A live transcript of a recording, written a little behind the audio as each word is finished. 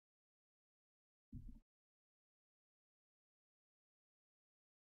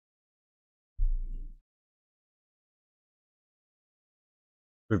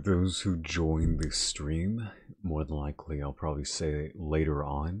For those who join the stream, more than likely I'll probably say it later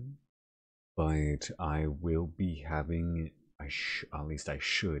on, but I will be having, at least I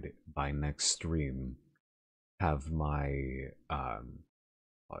should, by next stream, have my,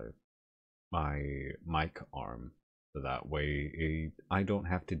 my mic arm. So that way I don't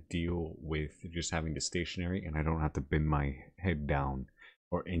have to deal with just having to stationary, and I don't have to bend my head down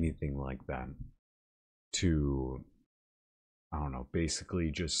or anything like that to, I don't know, basically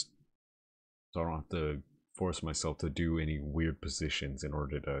just so I don't have to force myself to do any weird positions in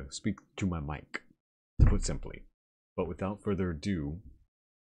order to speak to my mic, put simply. But without further ado,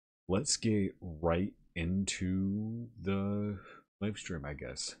 let's get right into the live stream, I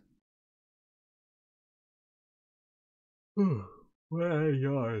guess. Yeah.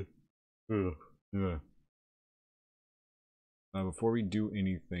 Before we do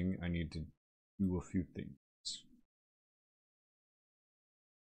anything, I need to do a few things.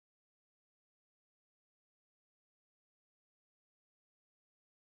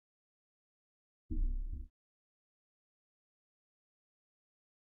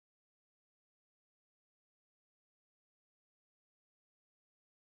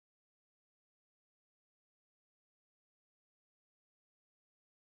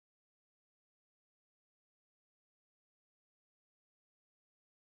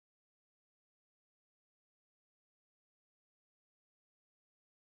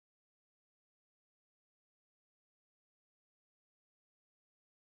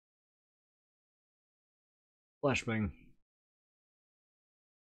 Flashbang.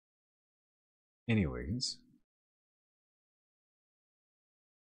 Anyways.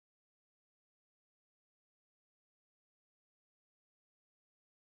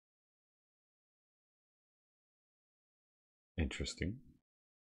 Interesting.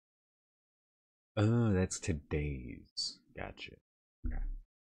 Oh, that's today's. Gotcha. Okay.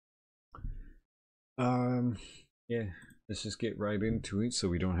 Yeah, let's just get right into it so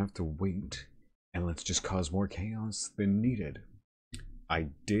we don't have to wait. And let's just cause more chaos than needed. I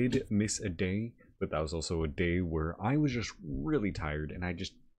did miss a day, but that was also a day where I was just really tired and I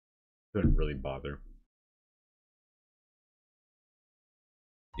just couldn't really bother.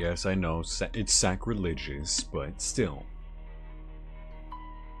 Yes, I know, it's sacrilegious, but still.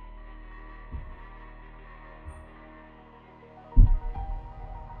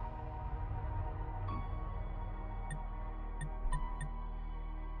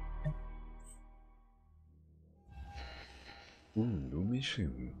 Ooh, new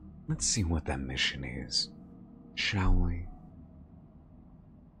mission. Let's see what that mission is. Shall we?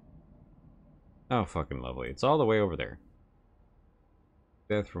 Oh, fucking lovely. It's all the way over there.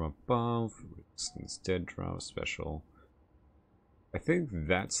 Death from above, resistance dead drop special. I think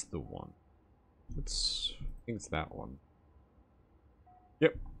that's the one. I think it's that one.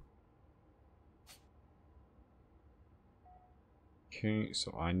 Yep. Okay,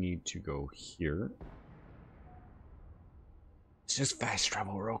 so I need to go here. Let's just fast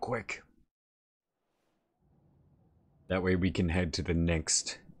travel real quick. That way we can head to the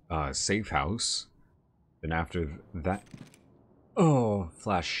next safe house. Then after that... Oh,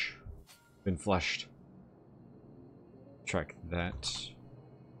 flash. Been flushed. Track that.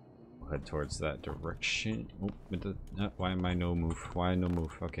 We'll head towards that direction. Oh, why am I no move? Why no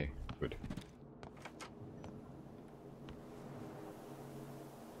move? Okay, good.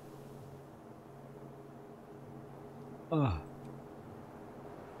 Ugh.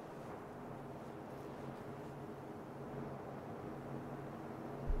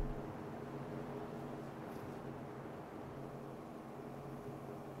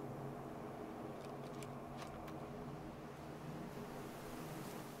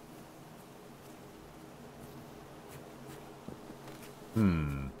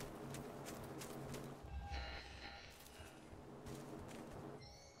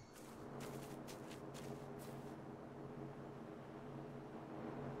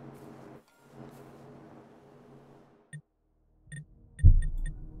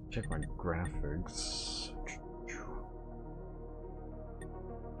 Check my graphics.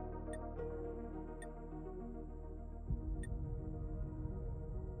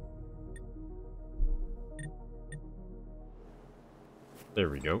 There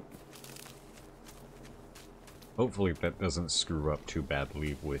we go. Hopefully that doesn't screw up too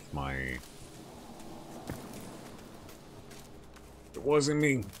badly with my... It wasn't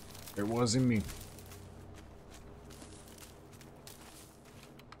me. It wasn't me.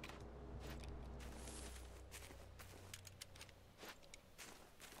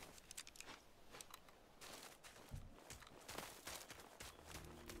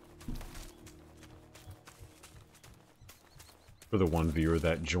 For the one viewer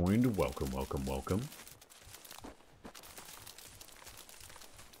that joined, welcome, welcome, welcome.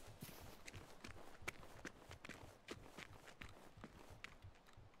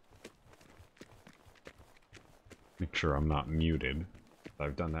 Make sure I'm not muted.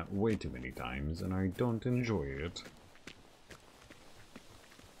 I've done that way too many times, and I don't enjoy it.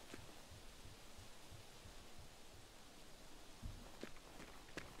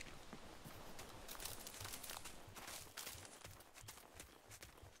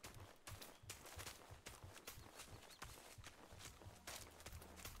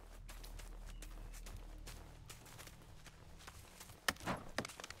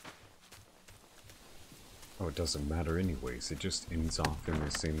 Oh, it doesn't matter anyways, it just ends off in the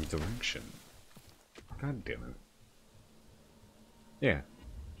same direction. God damn it. Yeah.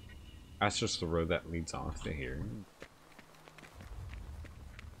 That's just the road that leads off to here.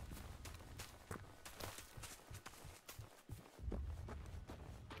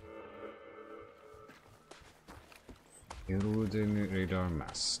 Wooden radar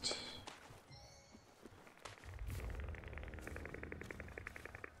mast.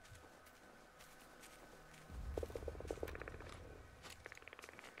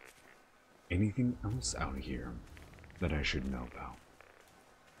 Anything else out here that I should know about?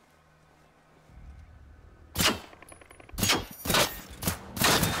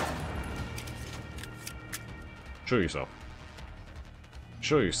 Show yourself.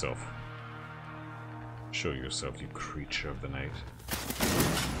 Show yourself. Show yourself, you creature of the night.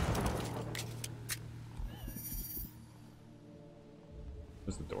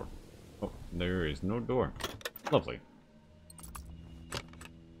 Where's the door? Oh, there is no door. Lovely.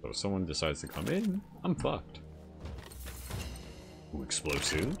 So if someone decides to come in, I'm fucked. Ooh,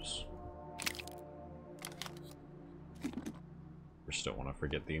 explosives. Just don't want to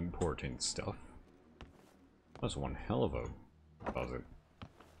forget the important stuff. That's one hell of a closet.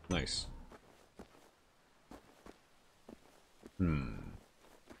 Nice.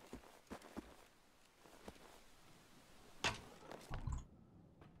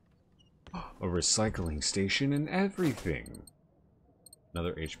 A recycling station and everything.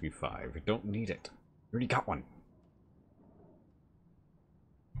 Another HP 5. I don't need it. I already got one.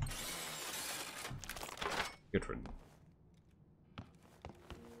 Good for it.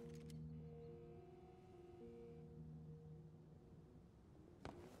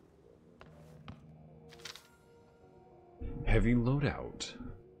 Heavy loadout.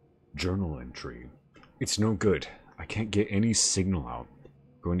 Journal entry. It's no good. I can't get any signal out.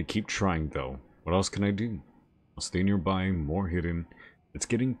 Going to keep trying though. What else can I do? I'll stay nearby, more hidden. It's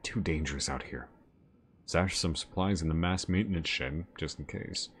getting too dangerous out here. Stash some supplies in the mass maintenance shed, just in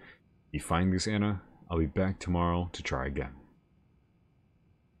case. You find this, Anna? I'll be back tomorrow to try again.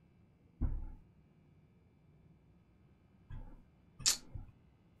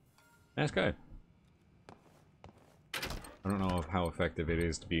 Nice guy. I don't know how effective it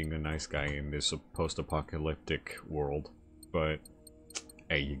is to being a nice guy in this post-apocalyptic world, but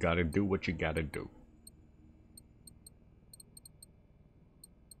hey, you gotta do what you gotta do.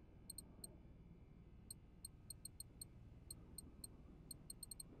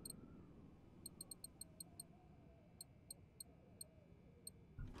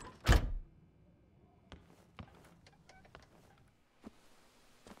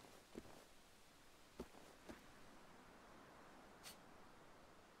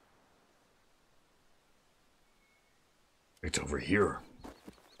 It's over here.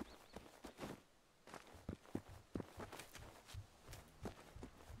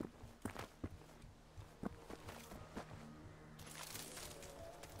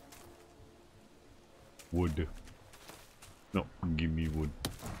 Wood. No, give me wood.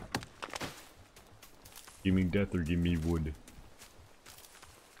 Give me death or give me wood.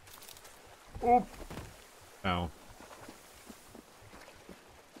 Oh! Ow.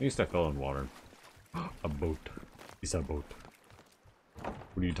 At least I fell in water. A boat. It's a boat.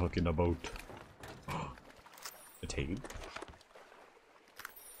 What are you talking about? A tape.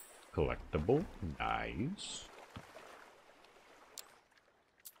 Collectible. Nice.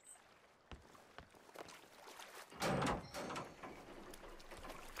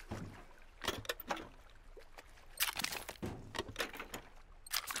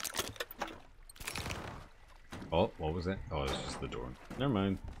 Oh, what was that? Oh, it's just the door. Never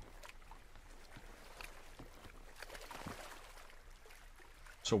mind.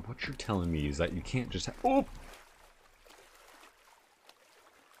 So what you're telling me is that you can't just have— oh!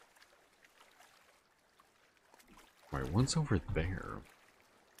 Alright, one's over there.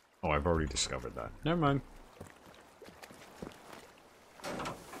 Oh, I've already discovered that. Never mind.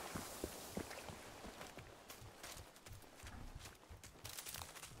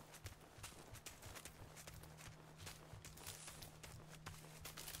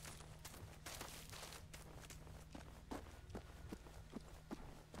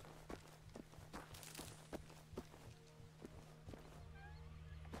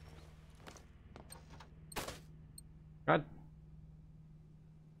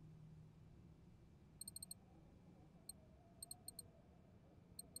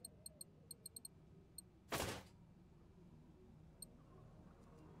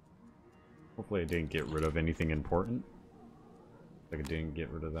 Hopefully I didn't get rid of anything important. Like I didn't get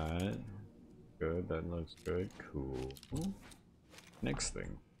rid of that. Good, that looks good. Cool. Next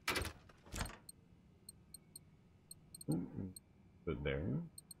thing. Put there.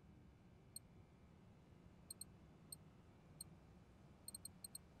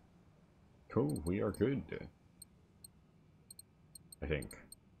 Cool, we are good. I think.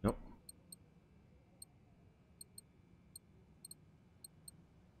 Nope.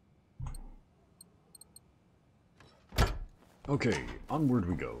 Okay, onward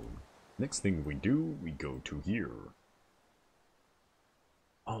we go. Next thing we do, we go to here.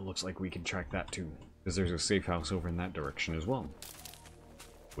 Oh, looks like we can track that too, because there's a safe house over in that direction as well.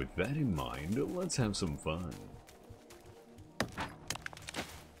 With that in mind, let's have some fun.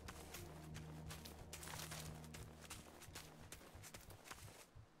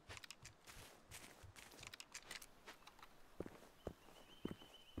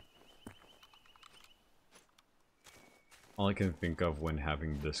 All I can think of when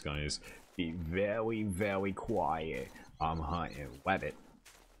having this guy is be very, very quiet. I'm hunting. Let it.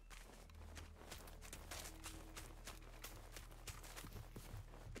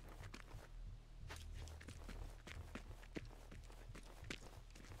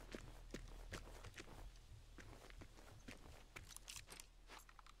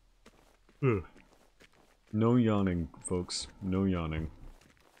 Ugh. No yawning, folks. No yawning.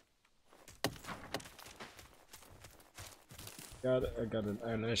 I got an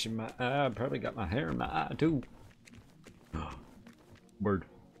eyelash in my eye. I probably got my hair in my eye too. Word.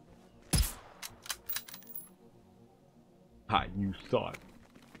 Hi, you thought.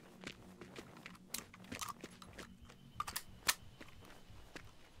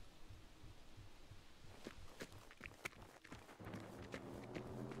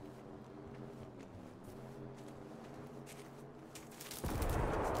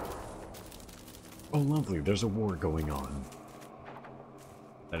 Oh lovely, there's a war going on.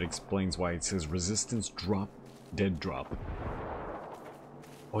 That explains why it says resistance drop, dead drop.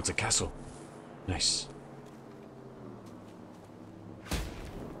 Oh, it's a castle. Nice.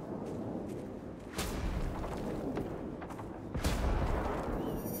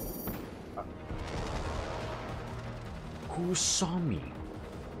 Who saw me?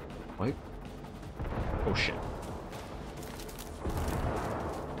 What? Oh shit.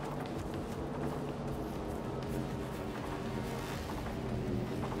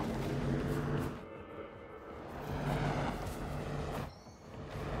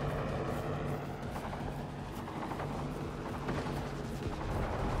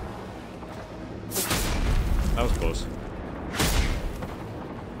 That was close.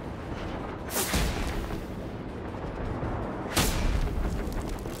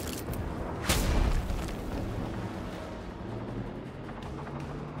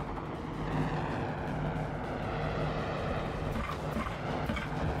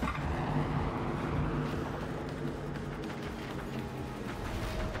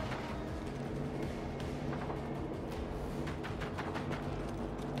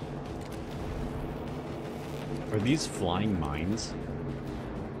 Are these flying mines?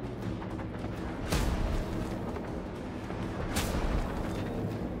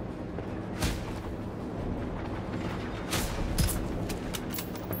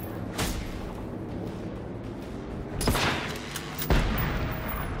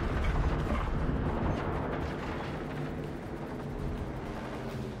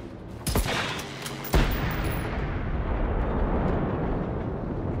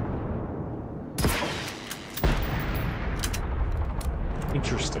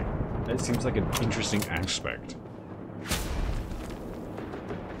 Interesting. That seems like an interesting aspect.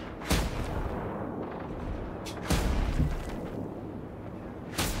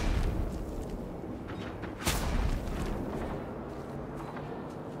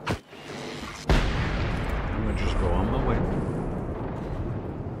 I'm gonna just go on my way.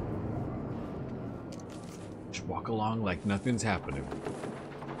 Just walk along like nothing's happening.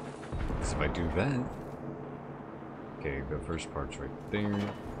 Because if I do that... Okay, the first part's right there.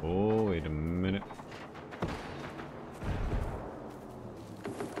 Oh, wait a minute.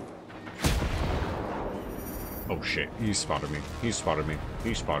 Oh shit, he spotted me. He spotted me.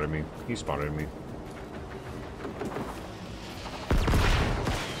 He spotted me. He spotted me.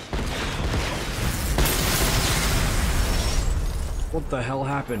 What the hell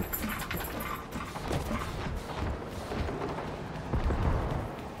happened?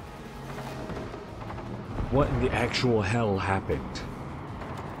 What in the actual hell happened?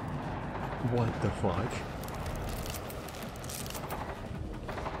 What the fuck?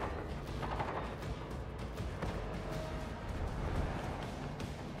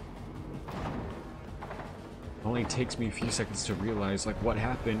 only takes me a few seconds to realize like what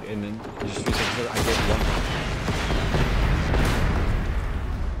happened, and then just a few seconds later I get one.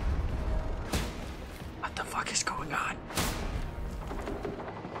 What the fuck is going on?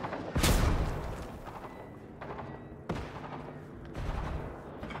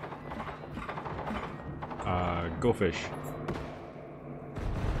 Go fish.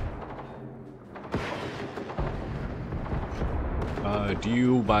 Do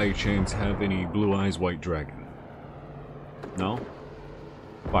you by chance have any Blue Eyes White Dragon? No?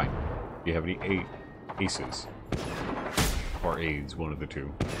 Fine. Do you have any aces? Or aids, one of the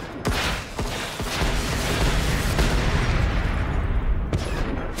two.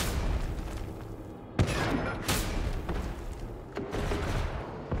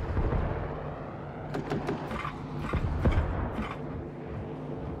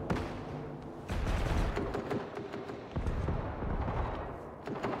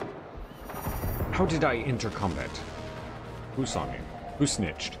 How did I enter combat? Who saw me? Who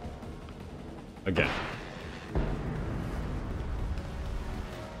snitched? Again.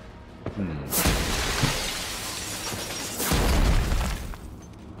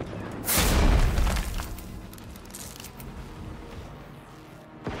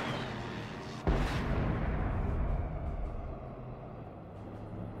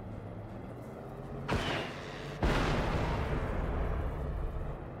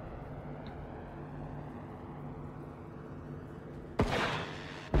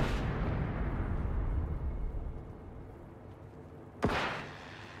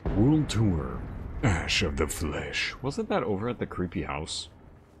 World Tour. Ash of the Flesh. Wasn't that over at the creepy house?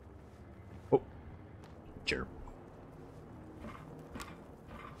 Oh. Chair.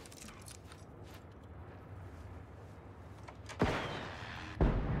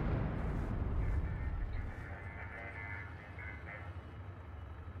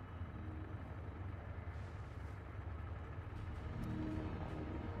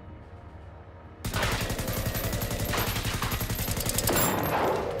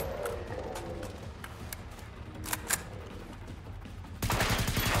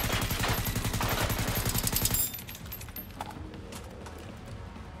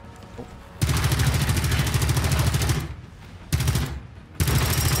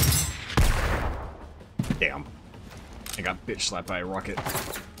 Damn. I got bitch slapped by a rocket.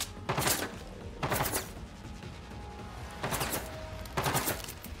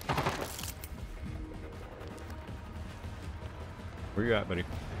 Where you at, buddy?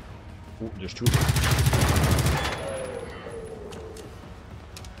 Ooh, there's two.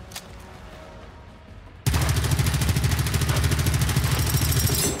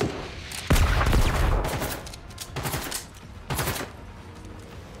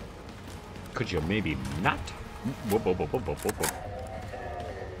 Could you maybe not? Whoop, whoop, whoop, whoop, whoop, whoop, whoop.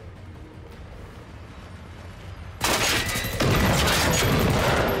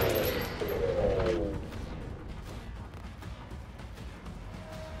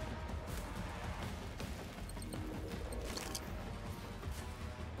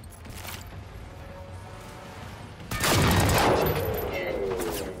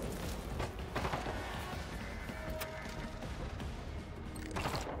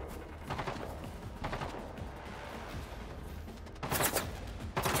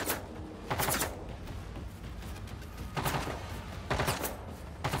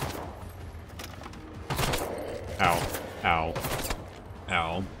 Ow. Ow.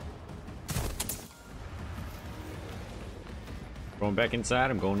 Ow. Going back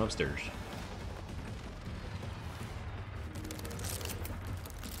inside, I'm going upstairs.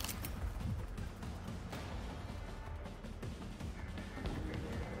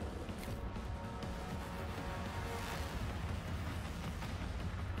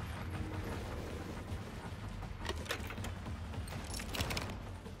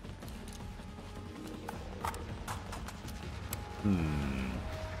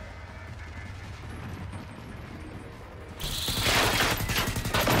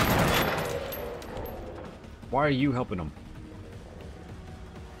 Why are you helping them?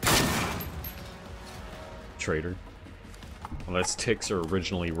 Traitor. Unless ticks are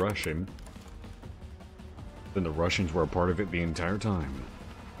originally Russian, then the Russians were a part of it the entire time.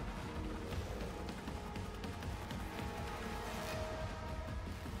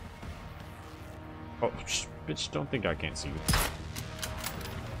 Oh, bitch, don't think I can't see you.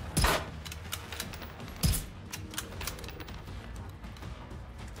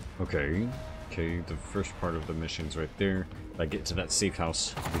 Okay. Okay, the first part of the mission's right there. I get to that safe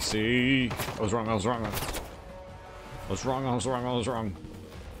house. Let me see. I was wrong, I was wrong. I was wrong, I was wrong, I was wrong.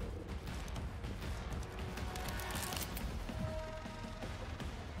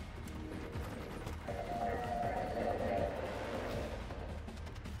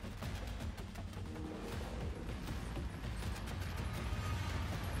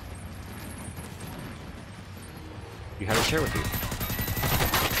 You have a chair with you.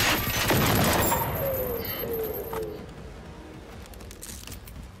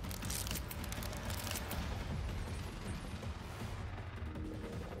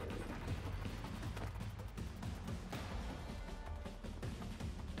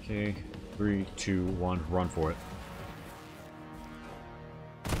 Okay, 3, 2, 1, run for it.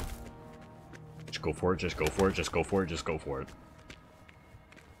 Just go for it, just go for it, just go for it, just go for it.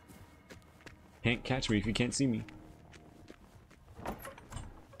 Can't catch me if you can't see me.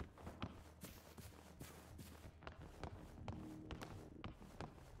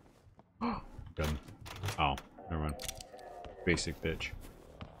 Gun. Oh, never mind. Basic bitch.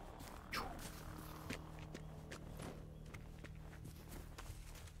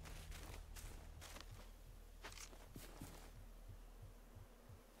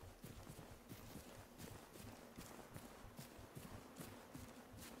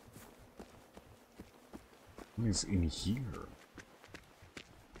 What is in here?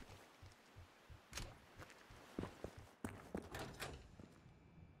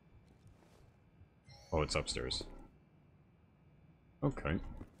 Oh, it's upstairs. Okay.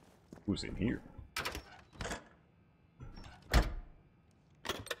 Who's in here?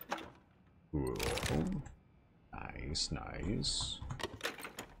 Cool. Nice, nice.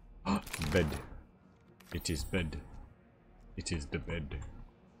 Bed. It is bed. It is the bed.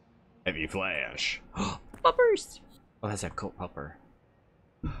 Heavy flash. Puppers! Oh, that's a cool pupper.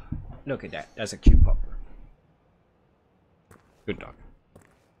 Look at that. That's a cute pupper. Good dog.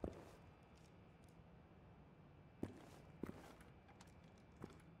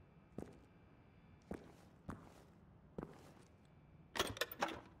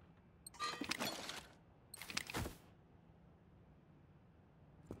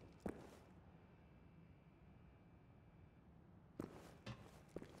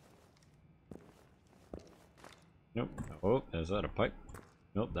 Nope. Oh, is that a pipe?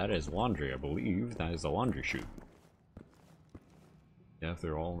 Nope, that is laundry, I believe. That is a laundry chute. Yeah, if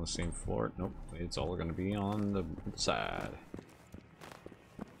they're all on the same floor. Nope, it's all gonna be on the side.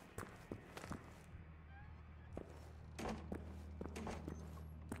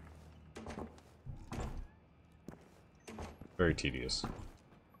 Very tedious.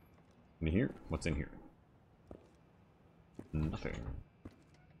 In here? What's in here? Nothing.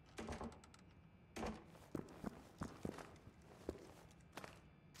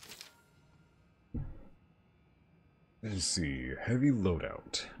 Let's see. Heavy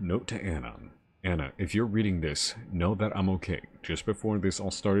loadout. Note to Anna. Anna, if you're reading this, know that I'm okay. Just before this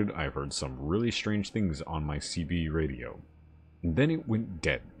all started, I heard some really strange things on my CB radio. And then it went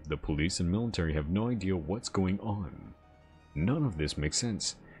dead. The police and military have no idea what's going on. None of this makes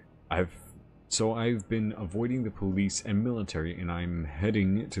sense. I've been avoiding the police and military, and I'm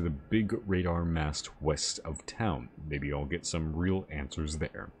heading to the big radar mast west of town. Maybe I'll get some real answers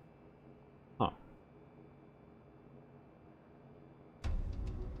there. Huh.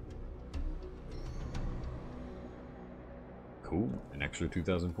 Cool. An extra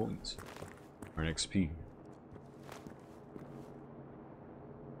 2,000 points. Or an XP.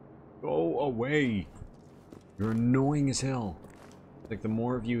 Go away! You're annoying as hell. Like, the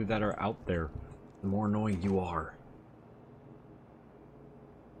more of you that are out there, the more annoying you are.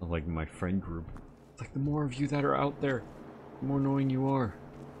 Like my friend group. It's like, the more of you that are out there, the more annoying you are.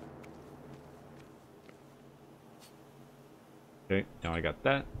 Okay, now I got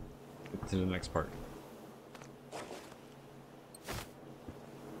that. Get to the next part.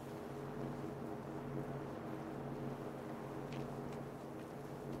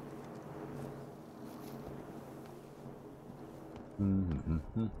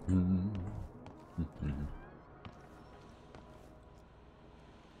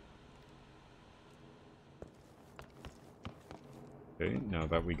 Okay, now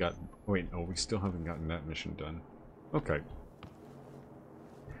that we got... Wait, no, we still haven't gotten that mission done. Okay.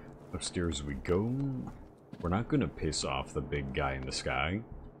 Upstairs we go. We're not gonna piss off the big guy in the sky.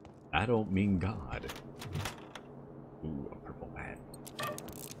 I don't mean God. Ooh, a purple hat.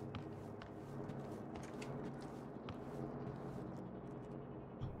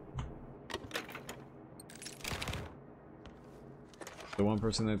 The one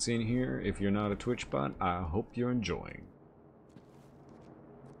person that's in here, if you're not a Twitch bot, I hope you're enjoying.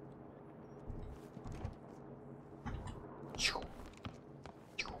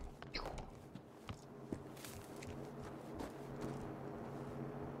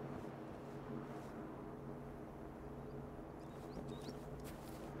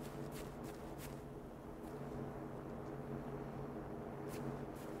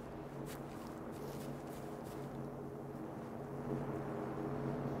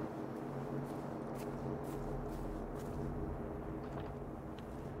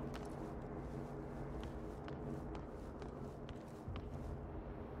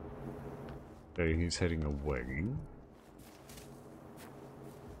 Okay, he's heading away.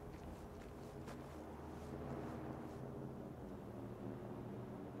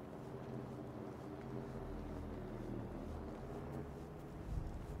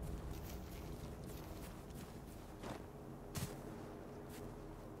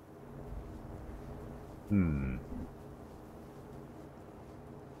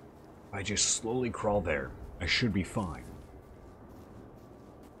 I just slowly crawl there. I should be fine.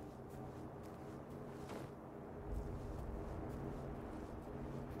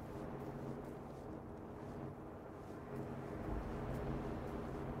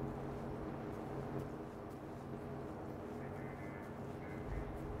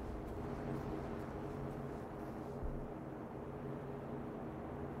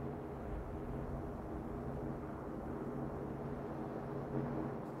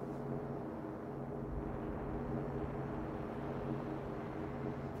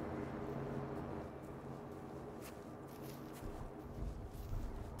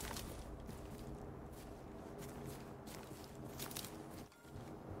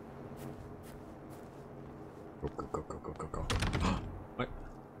 Go, go, go, go, go, go, go. What?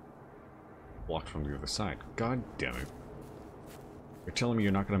 Blocked from the other side. God damn it. You're telling me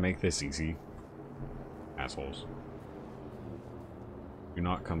you're not going to make this easy? Assholes. Do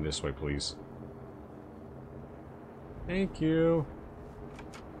not come this way, please. Thank you.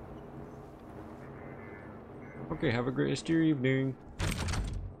 Okay, have a great rest of your evening.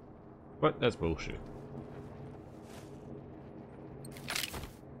 What? That's bullshit.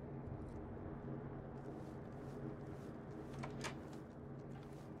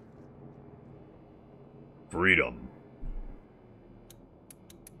 Freedom.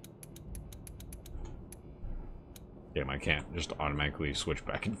 Damn, I can't just automatically switch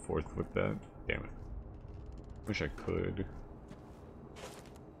back and forth with that. Damn it. Wish I could.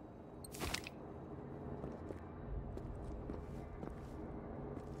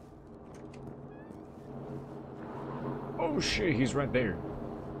 Oh shit, he's right there.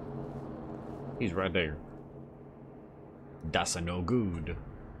 He's right there. That's a no good.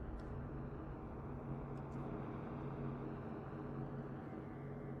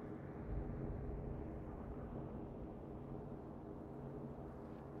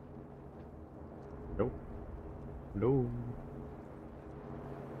 Nope. No.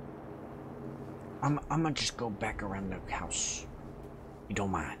 I'm gonna just go back around the house. You don't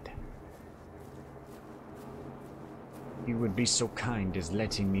mind. You would be so kind as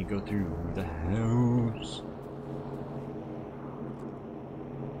letting me go through the house.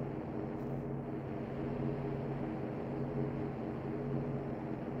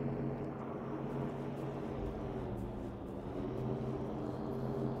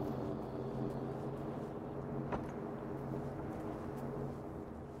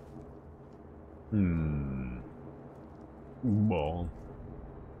 Ball.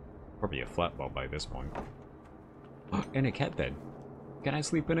 Probably a flat ball by this point. And a cat bed. Can I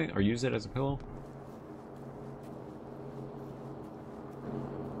sleep in it or use it as a pillow?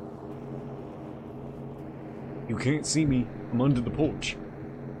 You can't see me. I'm under the porch.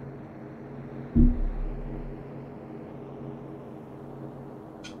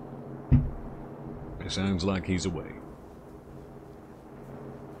 It sounds like he's away.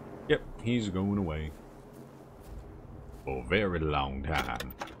 Yep, he's going away. For a very long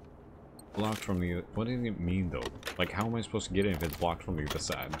time. Blocked from the... What does it mean, though? Like, how am I supposed to get in if it's blocked from the other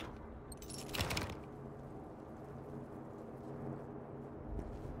side?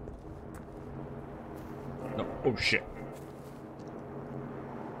 No. Oh, shit.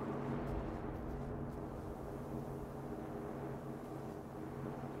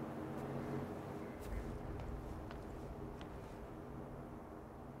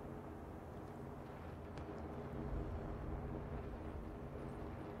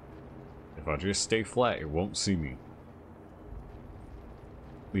 If I just stay flat, it won't see me.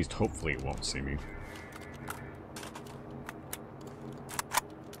 At least, hopefully, it won't see me.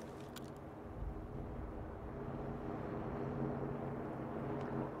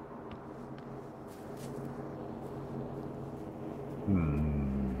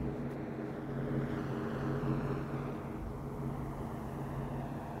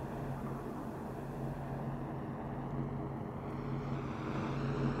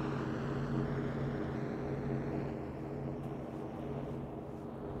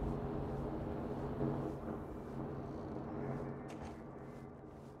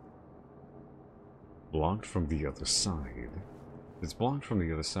 Blocked from the other side. It's blocked from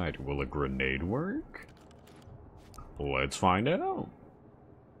the other side. Will a grenade work? Let's find out.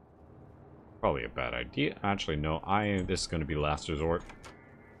 Probably a bad idea. Actually, no. This is going to be last resort.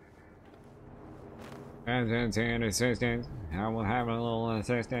 Assistance. I will have a little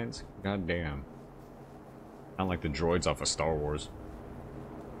assistance. God damn. Sound like the droids off of Star Wars.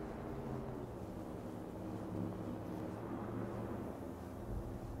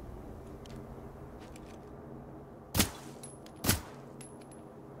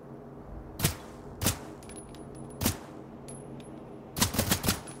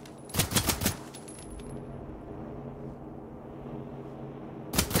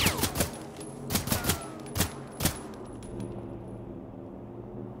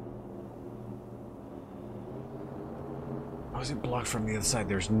 How is it blocked from the other side?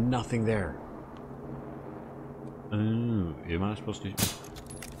 There's nothing there. Oh, am I supposed to?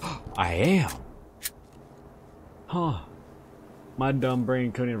 I am. Huh. My dumb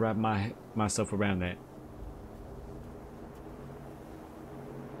brain couldn't wrap myself around that.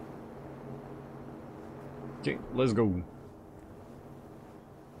 Okay, let's go.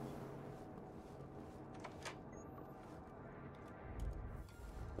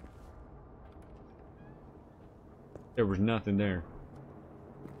 There was nothing there.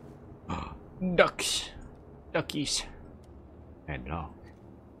 Ducks. Duckies. And no.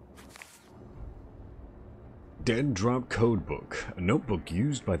 Dead Drop Codebook, a notebook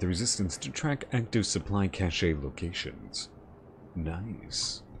used by the Resistance to track active supply cache locations.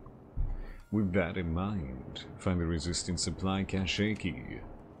 Nice. With that in mind, find the Resistance supply cache key.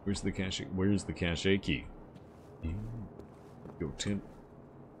 Where's the cache? Where's the cache key? Go 10.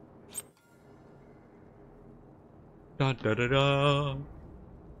 Da da da da.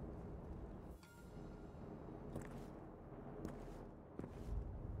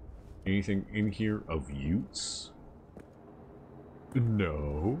 Anything in here of use?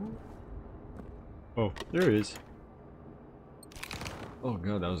 No. Oh, there is. Oh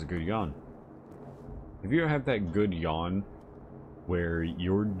god, that was a good yawn. Have you ever had that good yawn where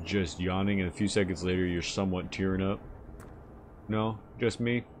you're just yawning and a few seconds later you're somewhat tearing up? No? Just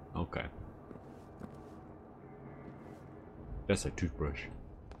me? Okay. That's a toothbrush.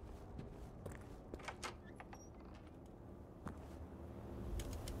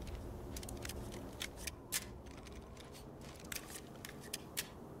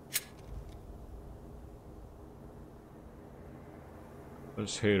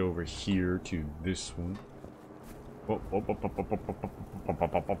 Let's head over here to this one.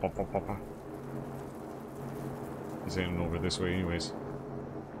 He's heading over this way anyways.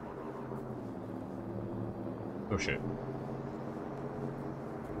 Oh shit.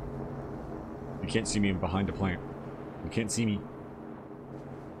 You can't see me, I'm behind a plant. You can't see me.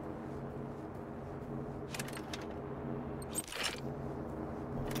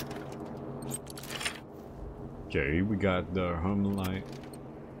 Okay, we got the hum light.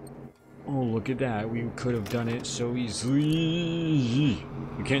 Oh, look at that. We could have done it so easily.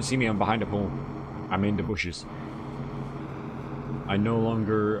 You can't see me, I'm behind a pole. I'm in the bushes. I no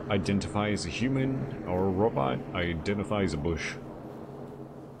longer identify as a human or a robot. I identify as a bush.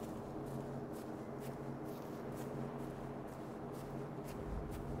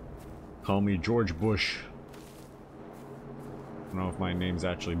 Call me George Bush. I don't know if my name's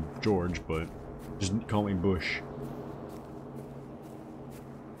actually George, but just call me Bush.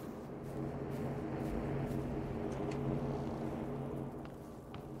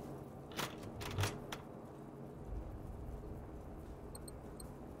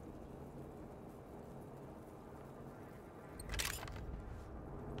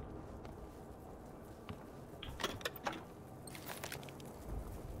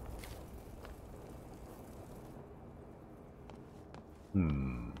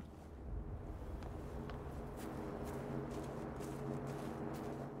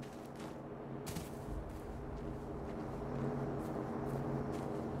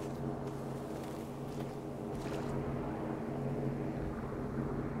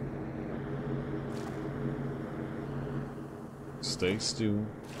 Stay still.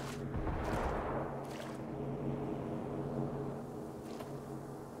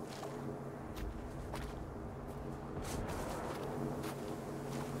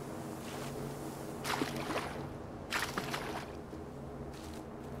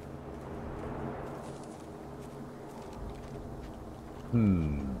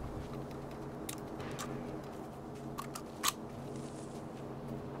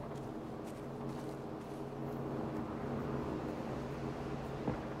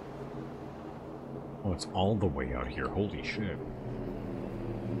 Oh, it's all the way out here. Holy shit.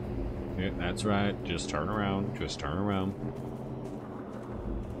 Yeah, that's right. Just turn around. Just turn around.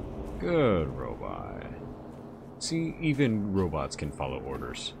 Good robot. See, even robots can follow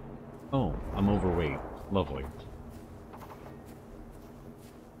orders. Oh, I'm overweight. Lovely.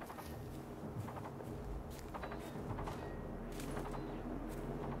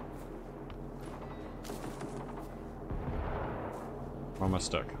 Or am I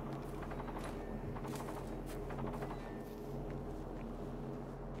stuck?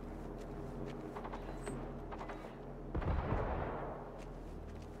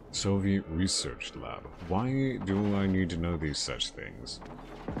 Soviet Research Lab. Why do I need to know these such things?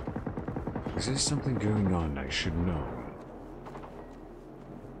 Is there something going on I should know?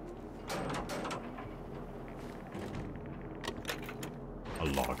 A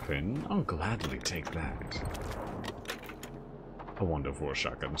lockpin? I'll gladly take that. A wonderful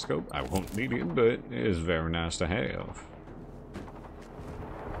shotgun scope. I won't need it, but it is very nice to have.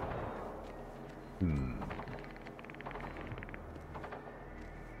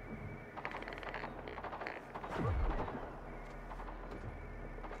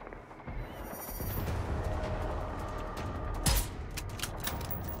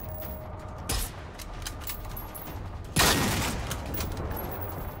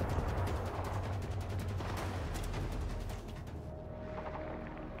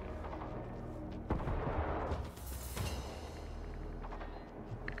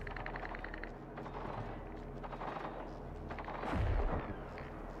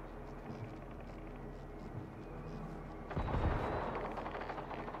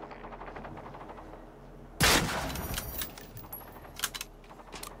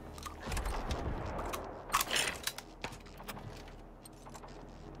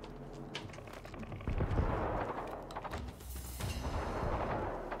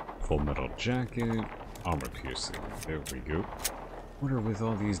 Full metal jacket, armor piercing. There we go. What are with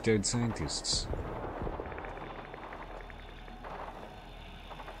all these dead scientists?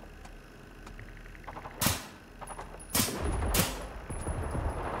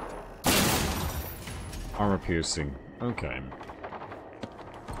 Armor piercing. Okay.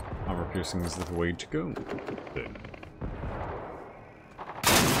 Armor piercing is the way to go. Then.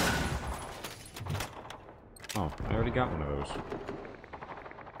 Oh, I already got one of those.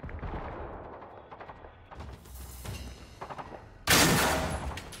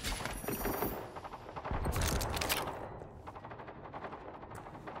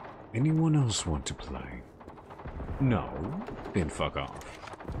 Anyone else want to play? No? Then fuck off.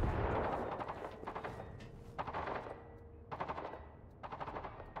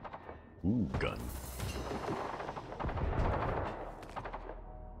 Ooh, gun.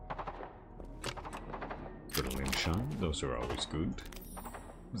 Adrenaline shot, those are always good.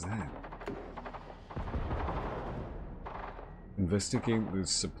 What's that? Investigate the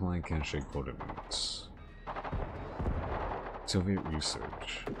supply cache coordinates. Soviet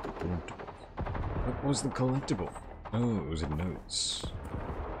research. What was the collectible? Oh, it was in notes.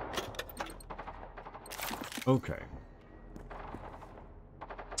 Okay.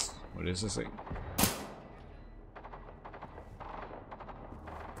 What does this say?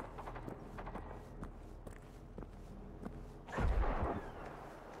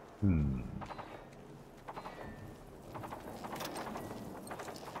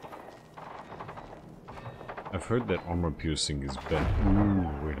 I've heard that armor piercing is better. Ooh,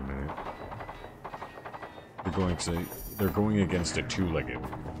 wait a minute. They're going against a two-legged.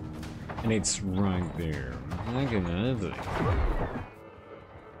 And it's right there. Like another.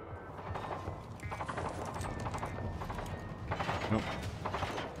 Nope.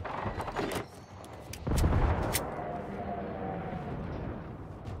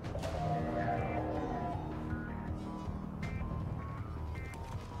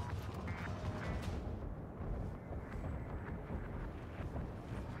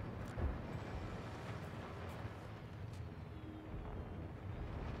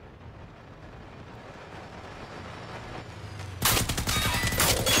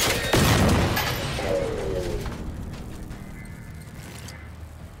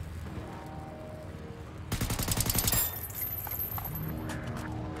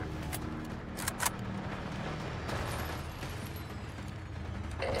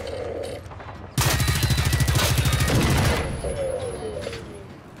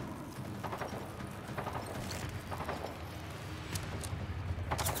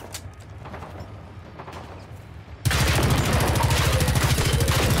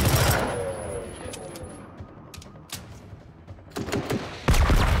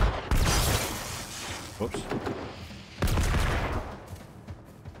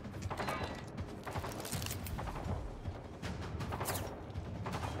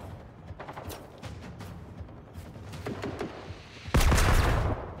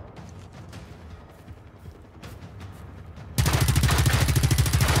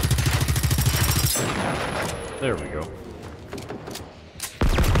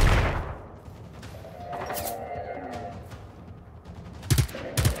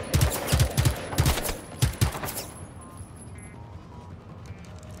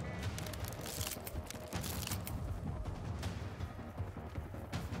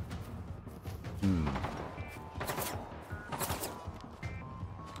 Hmm.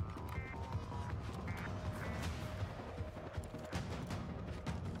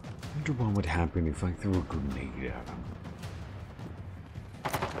 I wonder what would happen if I threw a grenade at him.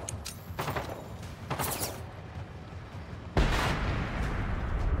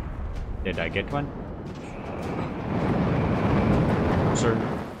 Did I get one? Sir,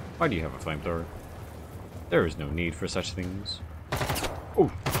 why do you have a flamethrower? There is no need for such things.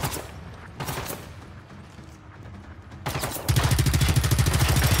 Oh!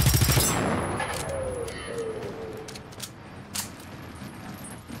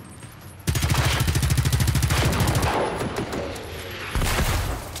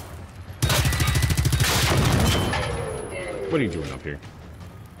 What are you doing up here?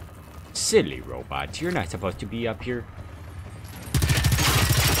 Silly robot, you're not supposed to be up here.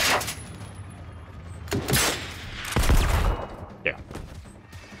 Yeah.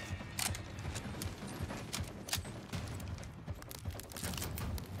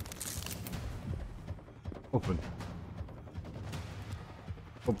 Open.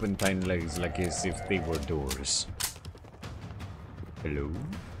 Open tiny legs like as if they were doors. Hello?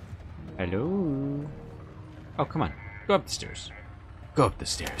 Hello? Oh, come on. Go up the stairs. Go up the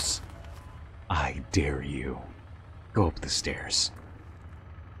stairs. I dare you. Go up the stairs.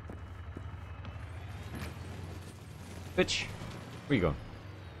 Bitch. Where you going?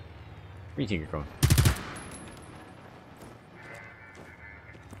 Where you think you're going?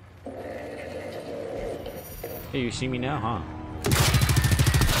 Hey, you see me now, huh?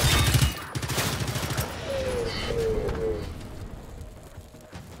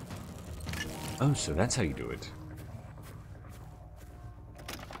 Oh, so that's how you do it.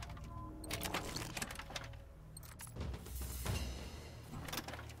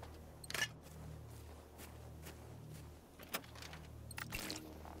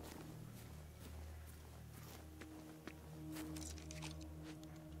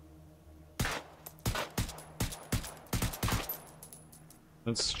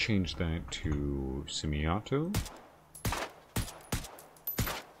 Let's change that to semi-auto.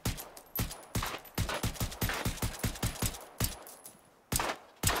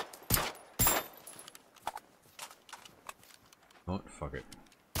 Oh, fuck it.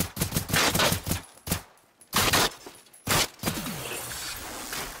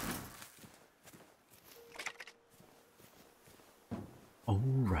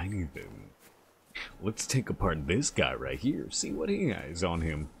 Alrighty then. Let's take apart this guy right here, see what he has on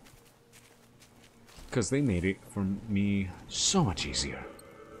him. Because they made it for me so much easier.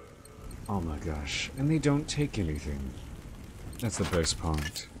 Oh my gosh, and they don't take anything. That's the best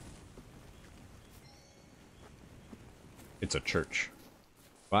part. It's a church.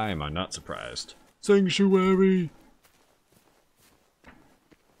 Why am I not surprised? Sanctuary!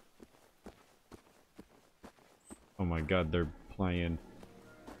 Oh my god, they're playing.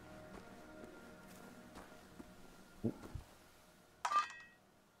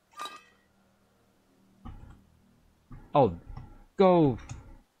 Oh, go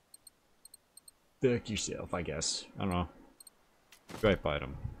fuck yourself, I guess. I don't know. Go ahead, fight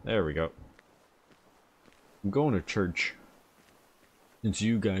him. There we go. I'm going to church. Since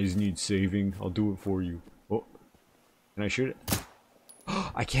you guys need saving, I'll do it for you. Oh, can I shoot it?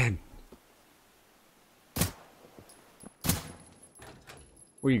 I can!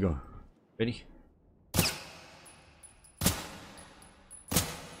 Where you going? Ready?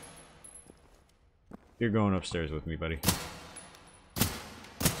 You're going upstairs with me, buddy.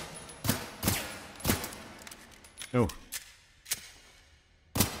 No.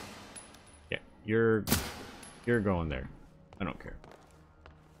 Yeah, you're going there. I don't care.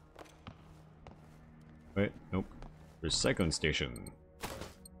 Wait, nope. Recycling station.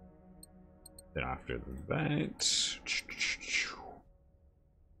 Then after that,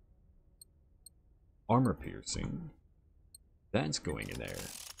 armor piercing. That's going in there.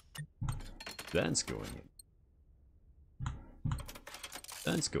 That's going in.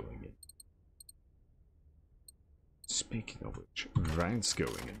 That's going in. Speaking of which, that's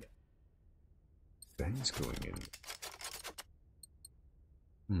going in. That's going in.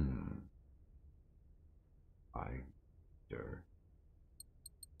 Finder.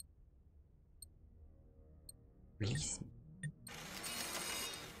 Release me.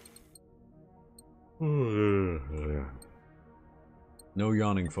 No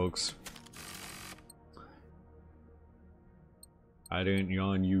yawning, folks. I didn't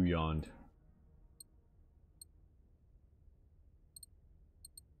yawn, you yawned.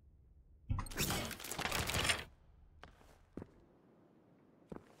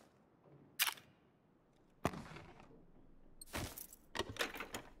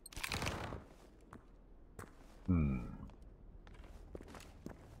 Hmm.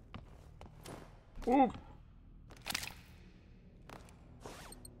 Ooh.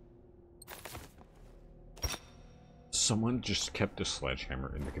 Someone just kept a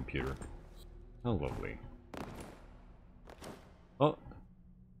sledgehammer in the computer. How lovely. Oh.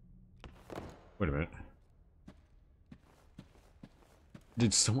 Wait a minute.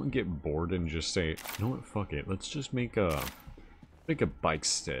 Did someone get bored and just say, you know what, fuck it, let's just make a bike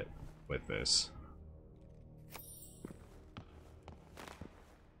set with this.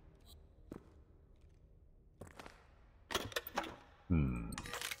 Hmm.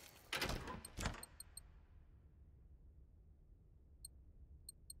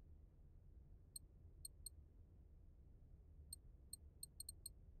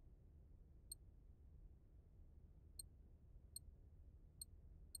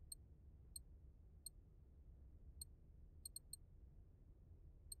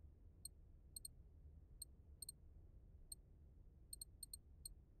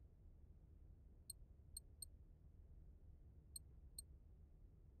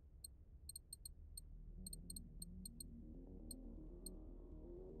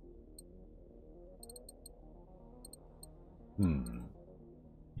 Hmm.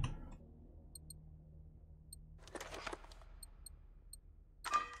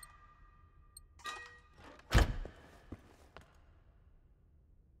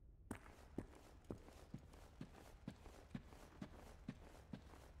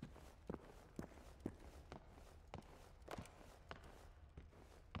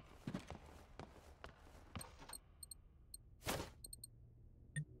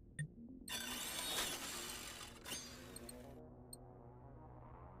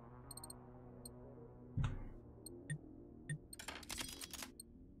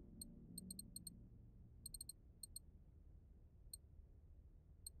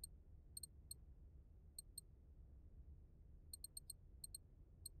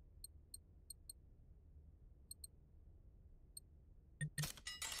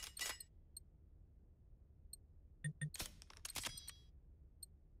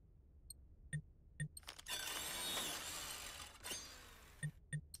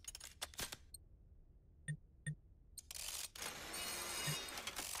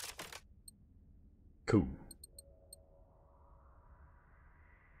 Cool.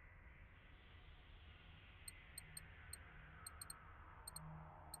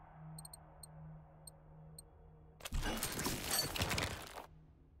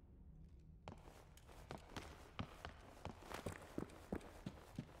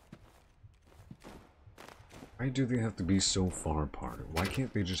 Why do they have to be so far apart? Why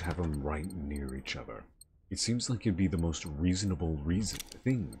can't they just have them right near each other? It seems like it'd be the most reasonable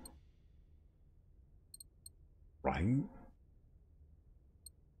thing. Right?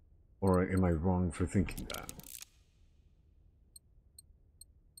 Or am I wrong for thinking that?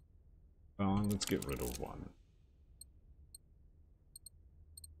 Let's get rid of one.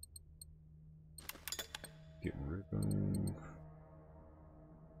 Get rid of...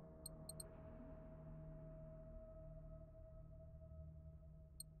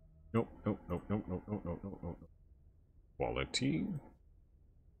 Nope, nope, nope, nope, nope, nope, nope, nope, nope. Quality.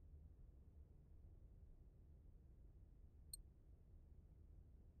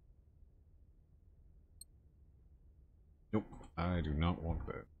 Nope, I do not want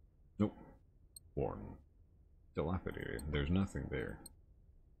that. Nope. Worn. Dilapidated. There's nothing there.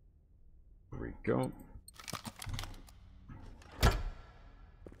 There we go.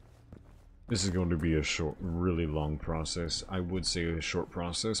 This is going to be a short, really long process. I would say a short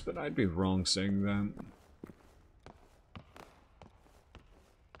process, but I'd be wrong saying that.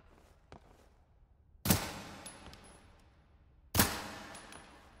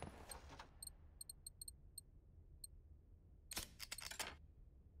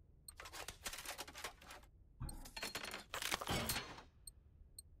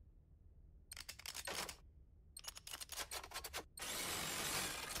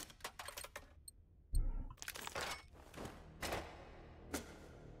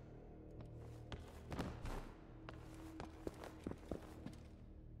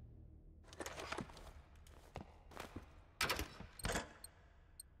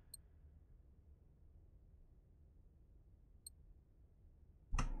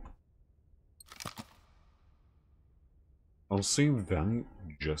 I'll save that.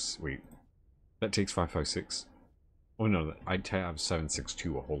 Just wait. That takes 556. Oh no, I'd have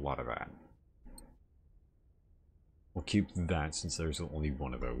 762, a whole lot of that. We'll keep that since there's only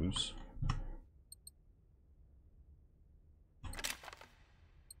one of those.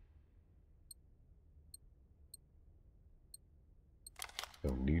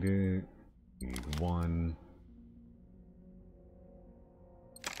 Don't need it. Need one.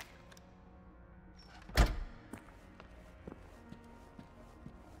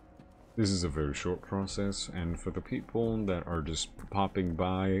 This is a very short process, and for the people that are just popping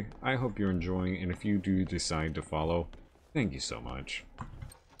by, I hope you're enjoying, and if you do decide to follow, thank you so much.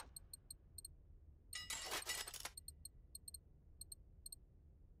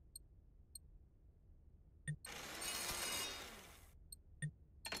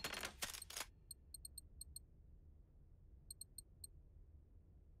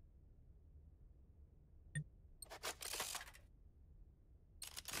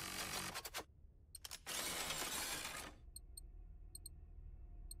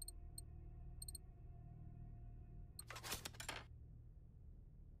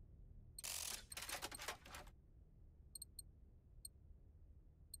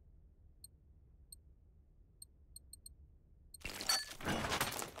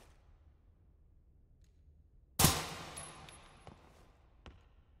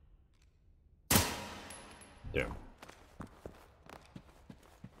 Yeah.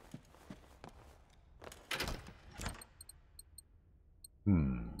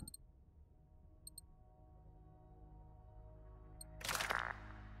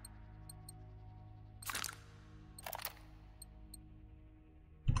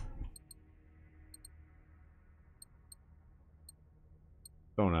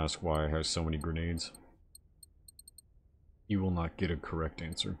 Don't ask why I have so many grenades. You will not get a correct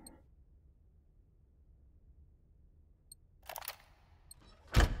answer.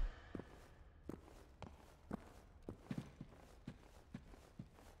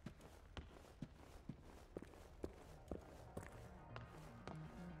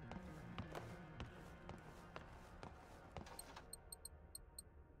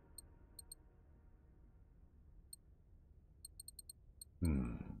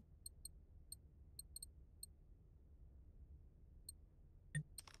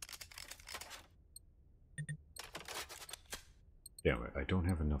 Damn it, I don't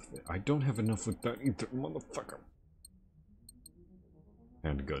have enough. I don't have enough with that either, motherfucker.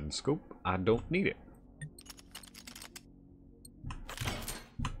 Handgun scope, I don't need it.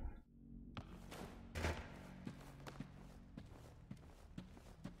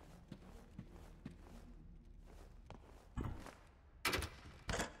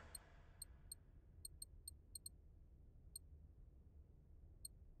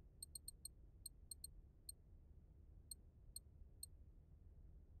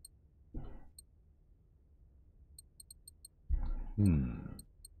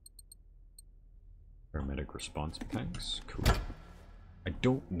 Paramedic response packs, cool. I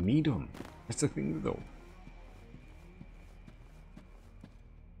don't need them. That's the thing, though.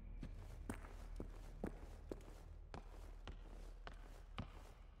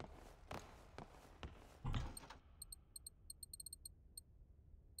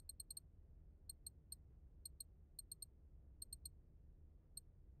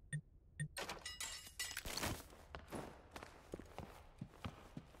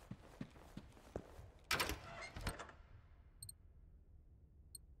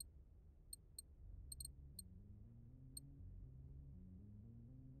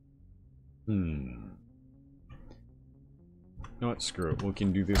 You know what, screw it. We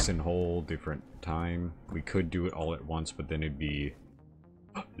can do this in a whole different time. We could do it all at once, but then it'd be...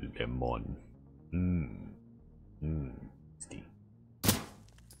 lemon. Steve.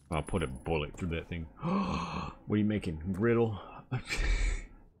 I'll put a bullet through that thing. What are you making? Riddle?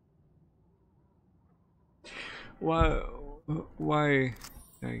 Why?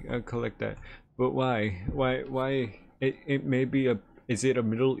 I'll collect that. But why? Why? It may be a... Is it a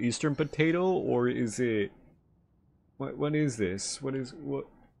Middle Eastern potato, or is it... What is this? What is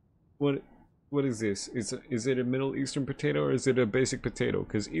this? Is it a Middle Eastern potato, or is it a basic potato?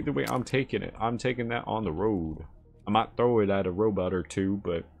 Because either way, I'm taking it. I'm taking that on the road. I might throw it at a robot or two,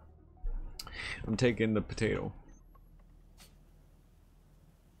 but I'm taking the potato.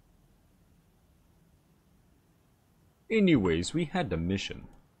 Anyways, we had the mission.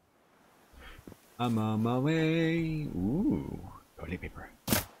 I'm on my way. Ooh, toilet paper.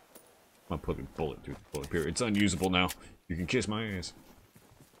 I'm putting a bullet through the toilet paper. It's unusable now. You can kiss my ass.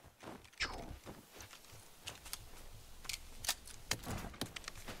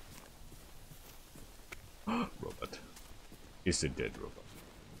 Robot. It's a dead robot.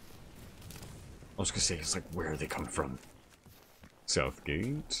 I was gonna say, it's like, where are they coming from?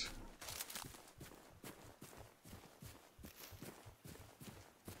 Southgate.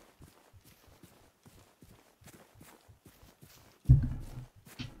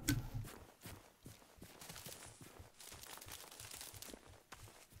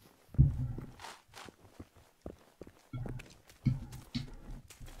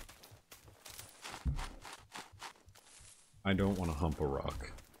 I don't want to hump a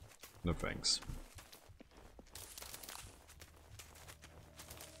rock. No thanks.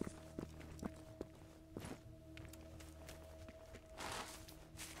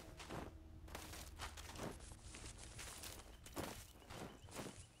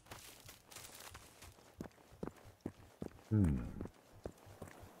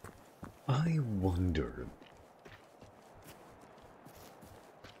 I wonder.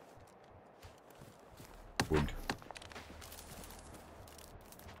 Wood.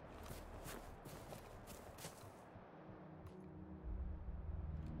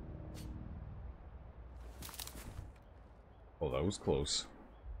 Oh, that was close.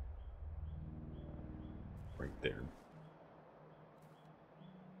 Right there.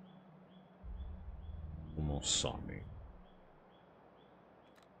 Almost saw me.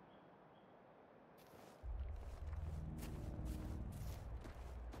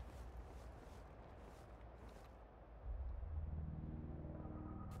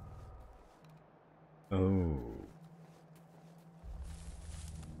 Oh.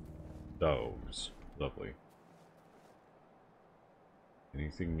 Those. Lovely.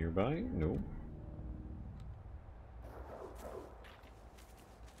 Anything nearby? No.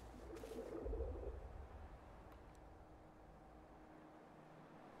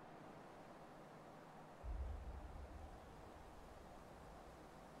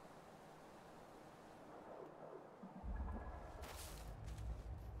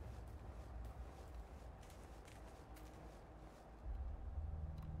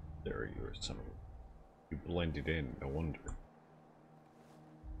 There you are, son of a... You blended in, no wonder.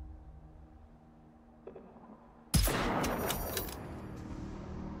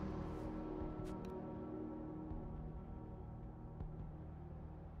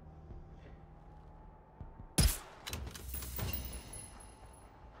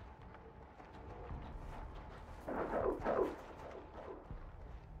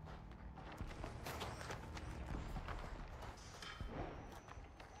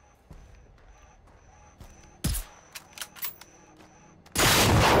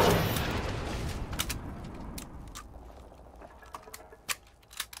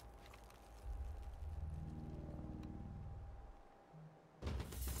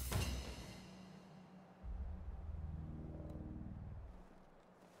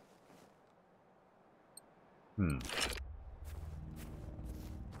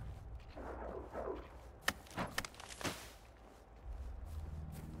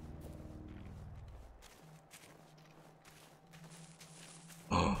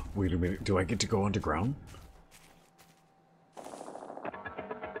 Oh, wait a minute. Do I get to go underground?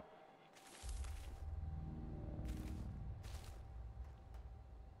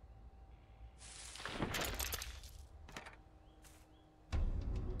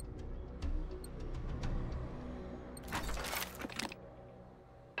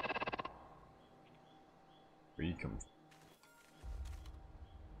 Where you come from?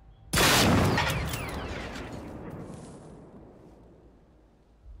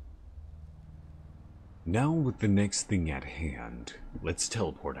 Now with the next thing at hand, let's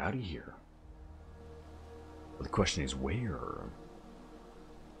teleport out of here. But the question is where?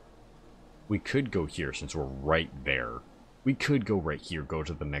 We could go here since we're right there. We could go right here, go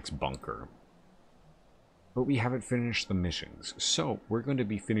to the next bunker. But we haven't finished the missions. So we're going to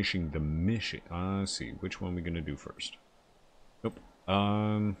be finishing the mission. Let's see, which one are we going to do first? Nope.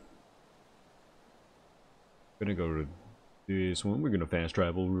 Gonna go to this one. We're gonna fast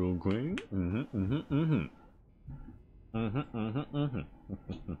travel real quick.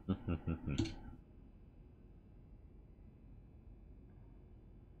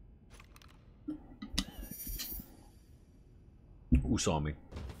 Who saw me?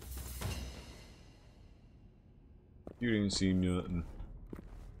 You didn't see nothing.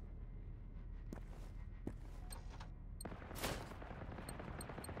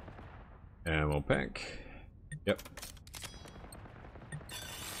 Ammo pack. Yep.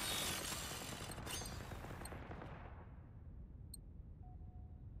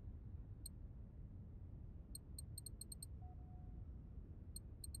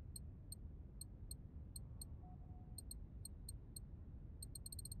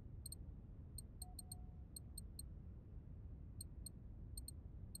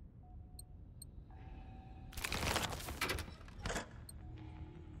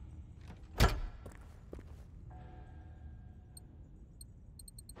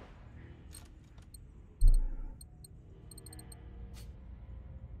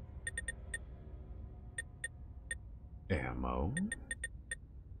 Ammo.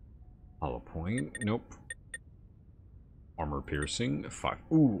 Hollow point. Nope. Armor piercing. 5.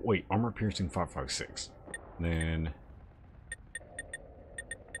 Ooh, wait. Armor piercing 556. Then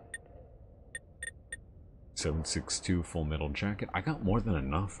 762 full metal jacket. I got more than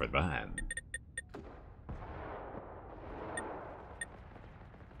enough for that.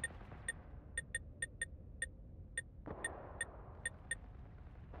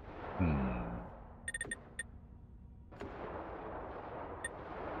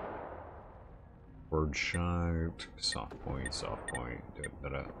 Word shot, soft point, da, da,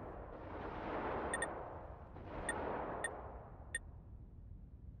 da.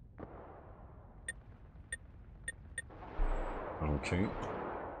 Okay.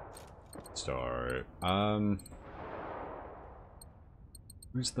 Start.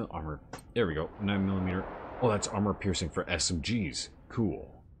 Where's the armor? There we go. 9mm. Oh, that's armor piercing for SMGs.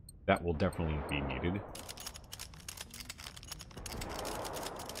 Cool. That will definitely be needed.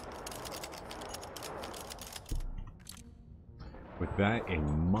 With that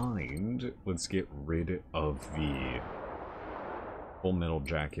in mind, let's get rid of the full metal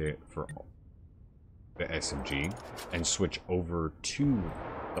jacket for the SMG and switch over to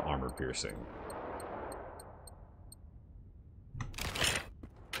the armor piercing.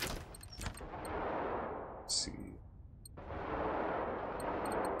 Let's see.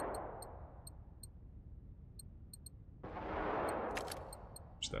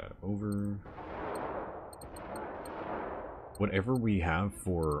 Switch that over. Whatever we have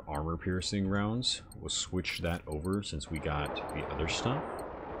for armor piercing rounds, we'll switch that over since we got the other stuff.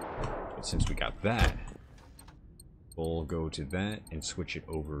 But since we got that, we'll go to that and switch it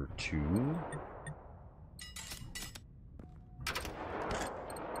over to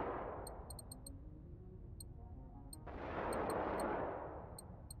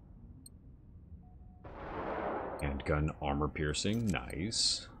handgun armor piercing.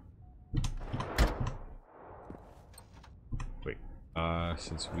 Nice.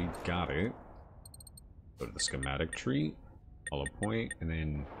 Since we got it, go to the schematic tree, hollow point, and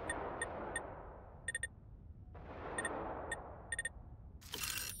then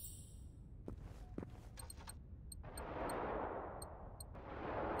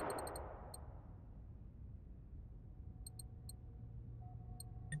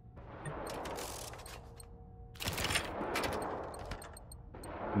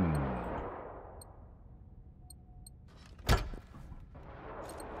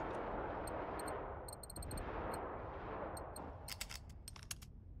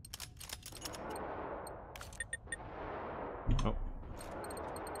oh.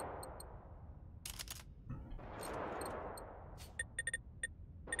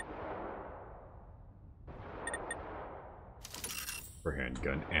 For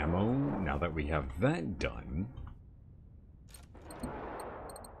handgun ammo, now that we have that done,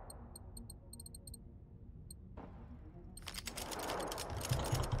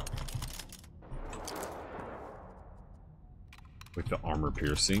 with the armor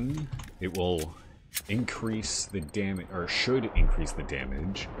piercing, it will increase the damage, or should increase the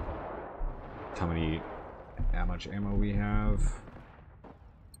damage. How much ammo we have?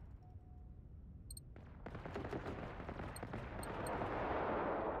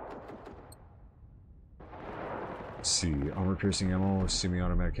 Let's see, armor piercing ammo,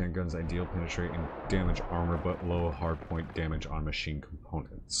 semi-automatic handguns, ideal penetrate and damage armor, but low hardpoint damage on machine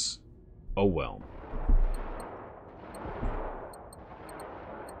components. Oh well.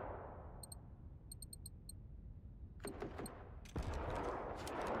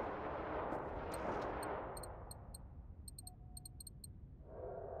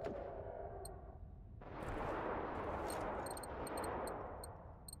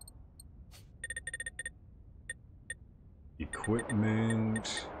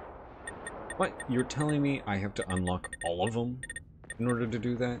 Equipment. What? You're telling me I have to unlock all of them in order to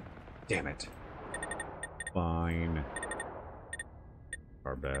do that? Damn it. Fine.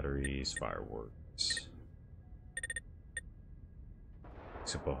 Car batteries, fireworks.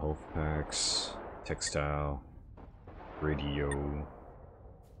 Simple health packs, textile, radio.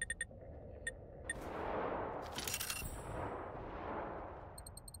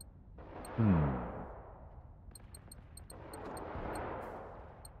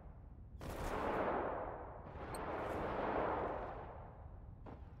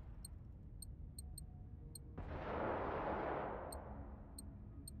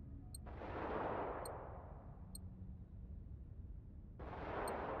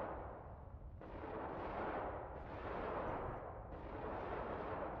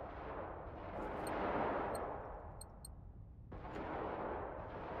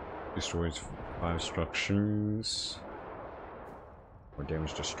 Destroys 5 structures. Or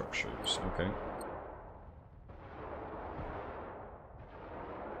damage to structures. Okay.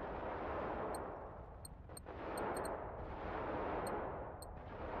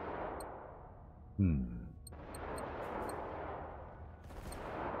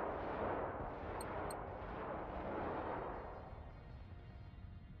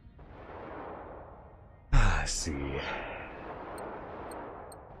 Let's see.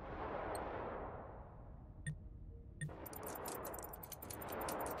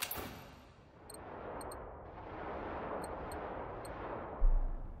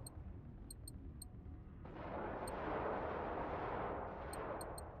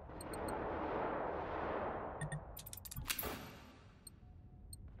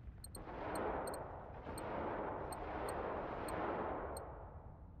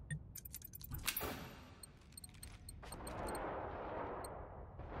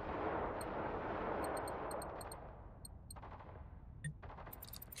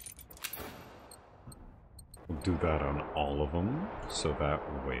 We'll do that on all of them, so that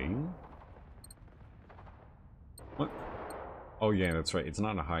way... What? Oh yeah, that's right, it's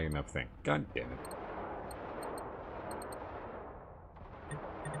not a high enough thing. God damn it.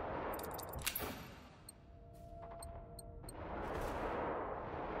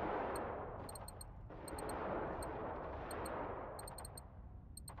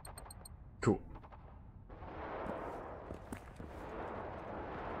 Cool.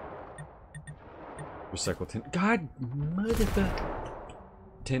 Recycle 10. God, motherfucker.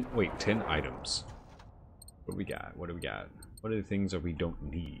 10. Wait, 10 items. What do we got? What do we got? What are the things that we don't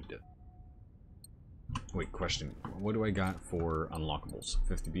need? Wait, question. What do I got for unlockables?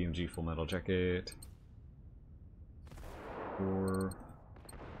 50 BMG full metal jacket. 4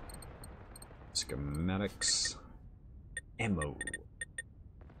 schematics. Ammo.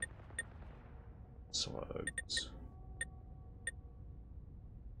 Slugs.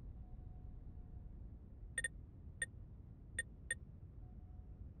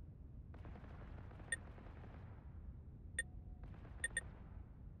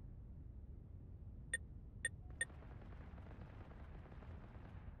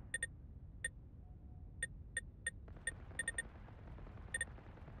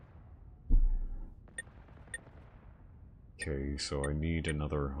 Okay, so I need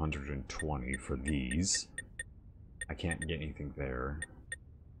another 120 for these. I can't get anything there.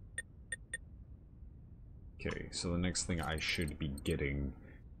 Okay, so the next thing I should be getting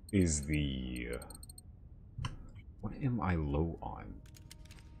is the... What am I low on?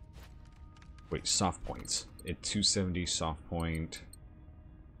 Wait, soft points. At 270 soft point.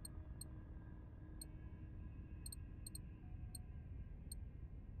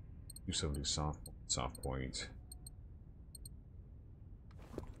 Soft point.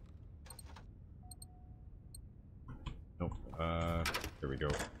 Nope. Here we go.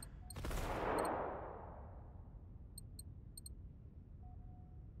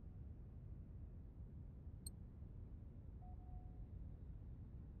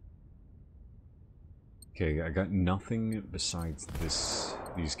 Okay, I got nothing besides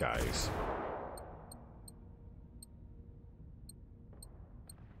these guys.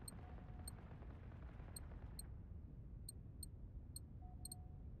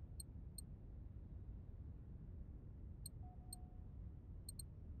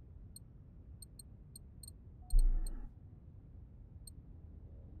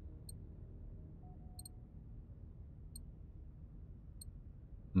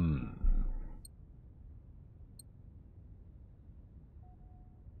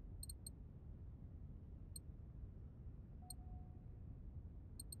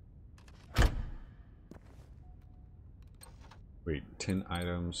 Wait, 10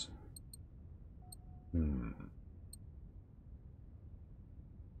 items. I'm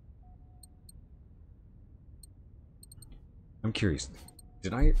curious.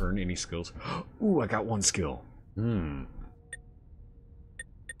 Did I earn any skills? Ooh, I got one skill.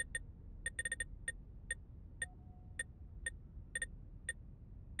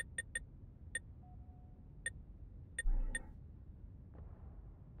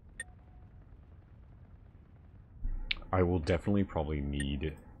 I will definitely probably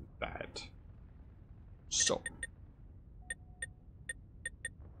need that. So.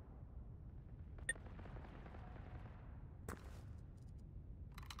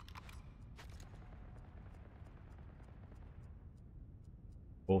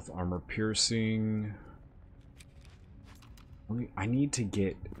 Both armor piercing. I need to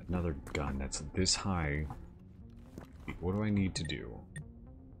get another gun that's this high. What do I need to do?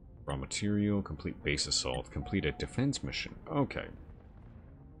 Raw material, complete base assault, complete a defense mission. Okay.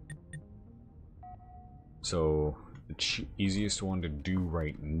 So, the easiest one to do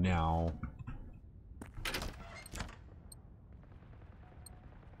right now.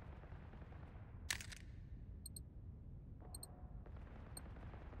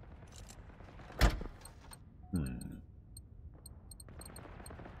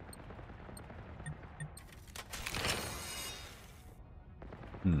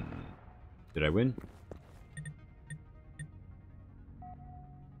 Did I win?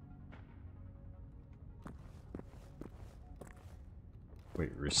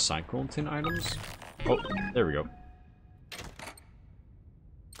 recycle tin items? Oh, there we go.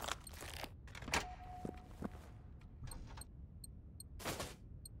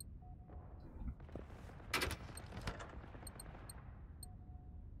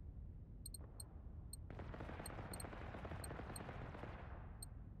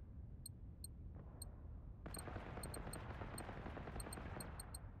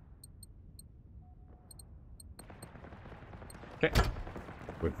 Okay.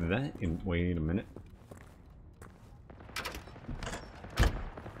 With that, wait a minute.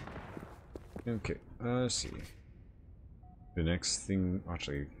 Okay, let's see. The next thing,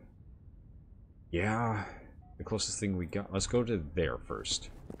 actually, yeah, the closest thing we got. Let's go to there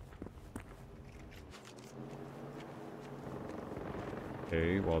first.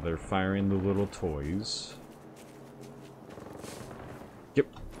 Okay, while they're firing the little toys. Yep.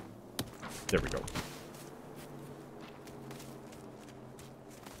 There we go.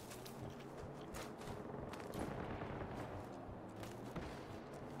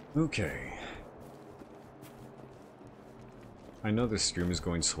 Okay. I know this stream is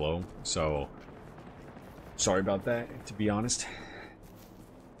going slow, so sorry about that, to be honest.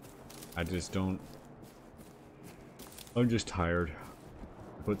 I just don't... I'm just tired.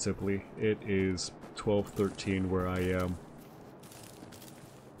 Put simply, it is 12:13 where I am.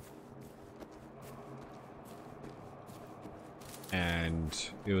 And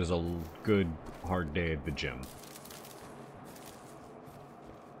it was a good, hard day at the gym.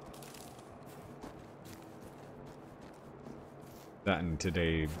 That and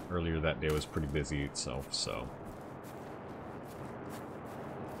today, earlier that day was pretty busy itself, so.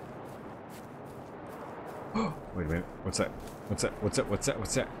 Wait a minute, what's that? What's that? What's that? What's that?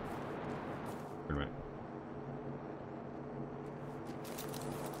 What's that? Wait a minute.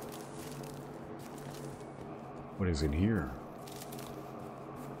 What is in here?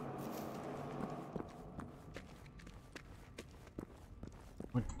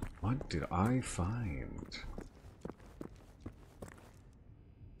 What did I find?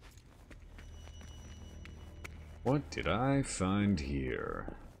 What did I find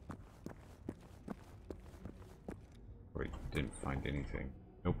here? Wait, didn't find anything.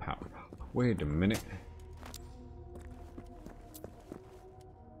 No power. Wait a minute.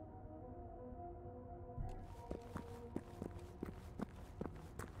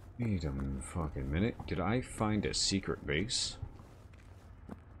 Wait a fucking minute. Did I find a secret base?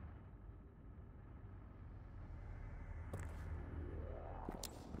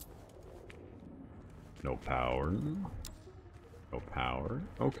 No power. No power.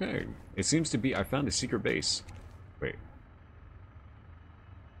 Okay. It seems to be... I found a secret base. Wait.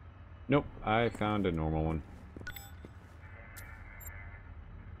 Nope. I found a normal one.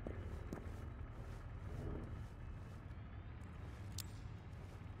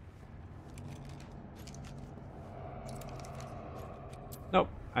 Nope.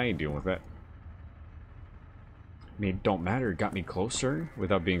 I ain't dealing with that. I mean, it don't matter. It got me closer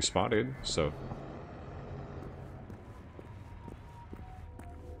without being spotted, so...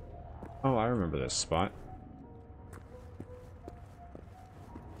 Oh, I remember this spot.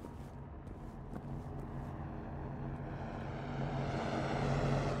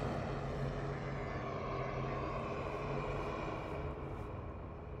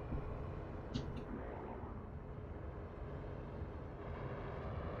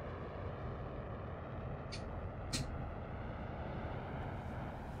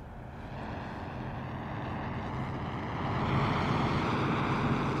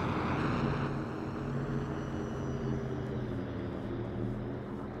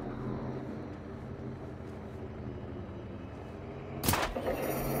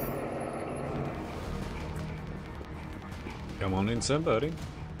 Come on in, somebody.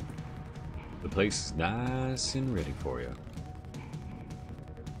 The place is nice and ready for you.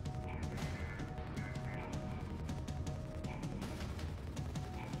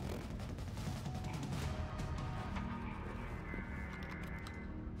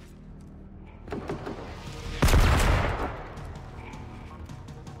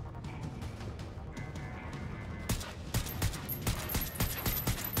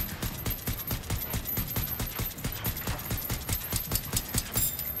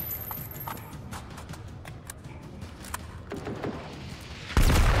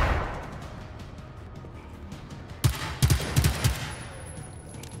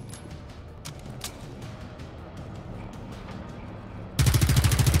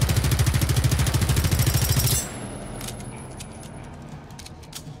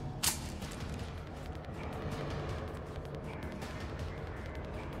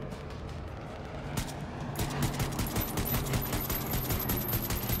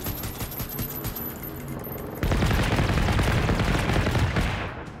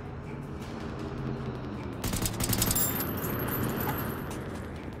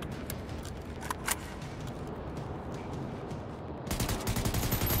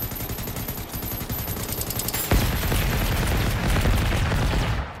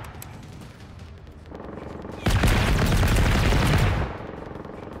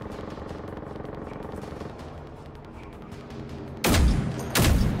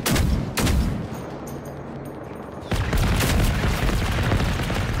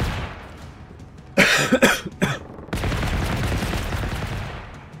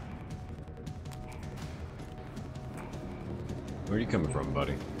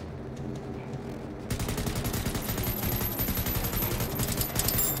 welcome, buddy.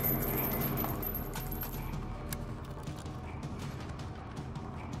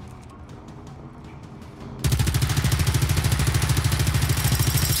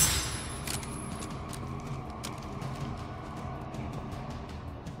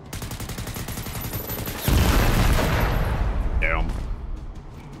 Damn.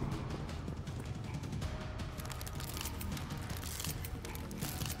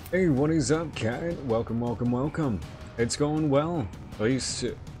 Hey, what is up, cat? Welcome, welcome, welcome. It's going well. At least,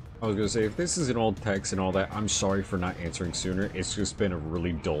 I was gonna say, if this is an old text and all that, I'm sorry for not answering sooner. It's just been a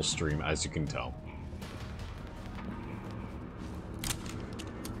really dull stream, as you can tell.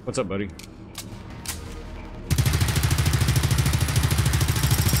 What's up, buddy?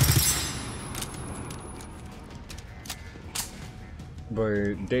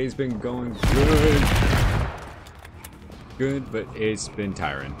 But day's been going good. Good, but it's been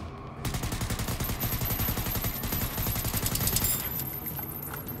tiring.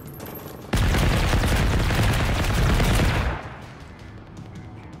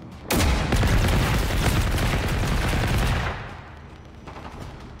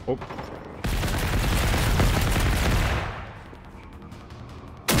 Oh.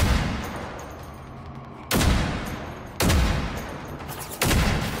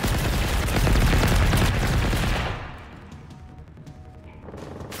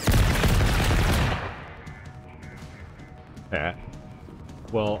 Yeah.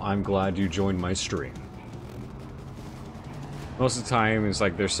 Well, I'm glad you joined my stream. Most of the time, it's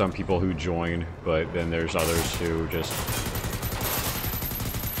like there's some people who join, but then there's others who just...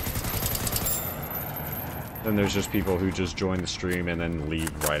 Then there's just people who just join the stream and then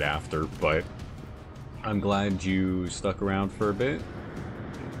leave right after, but... I'm glad you stuck around for a bit.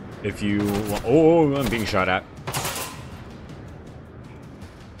 If you... Oh, I'm being shot at.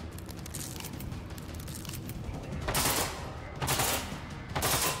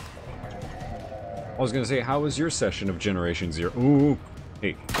 I was gonna say, how was your session of Generation Zero? Ooh,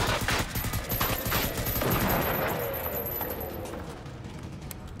 hey.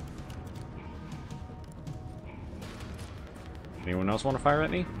 Anyone else want to fire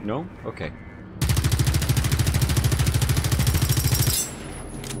at me? No? Okay.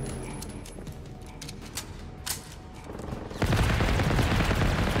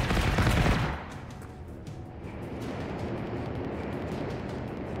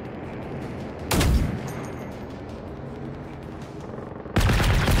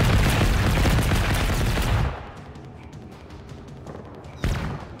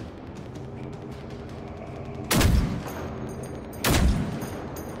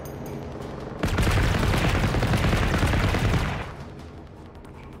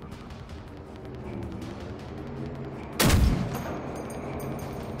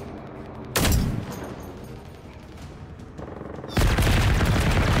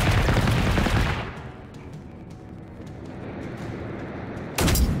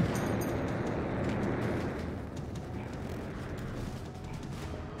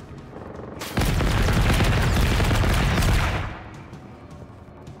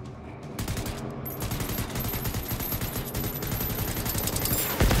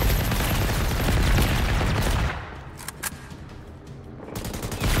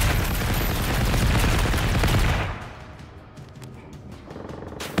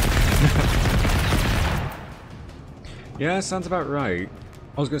 Yeah, sounds about right.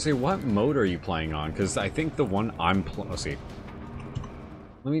 I was gonna say, what mode are you playing on? Because I think the one I'm let's see.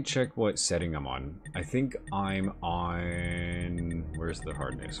 Let me check what setting I'm on. I think I'm on... Where's the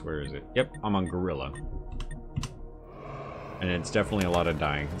hardness? Where is it? Yep, I'm on Gorilla. And it's definitely a lot of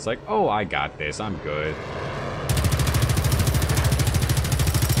dying. It's like, oh, I got this. I'm good.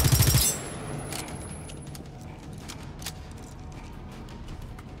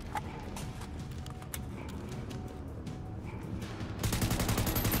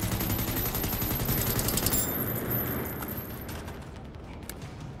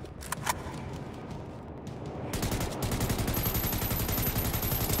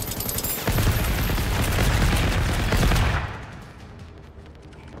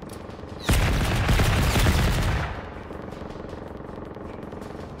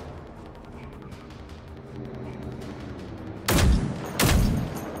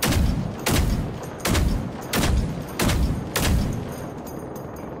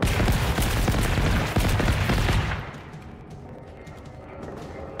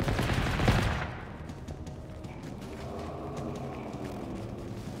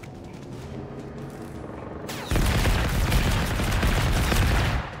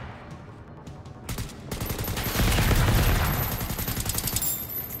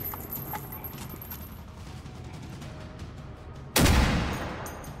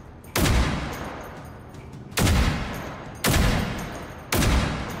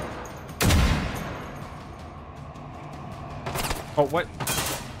 Oh, what?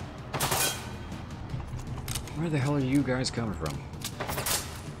 Where the hell are you guys coming from?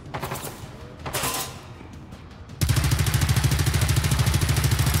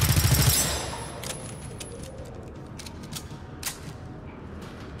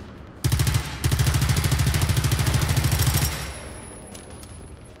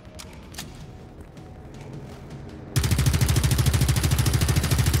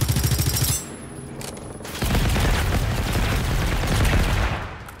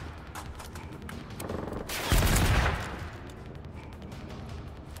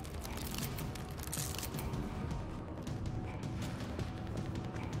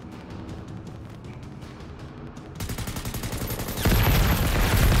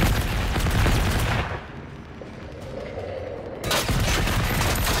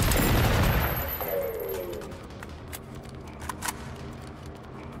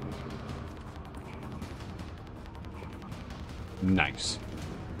 Nice.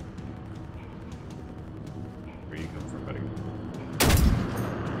 Where you come from, buddy?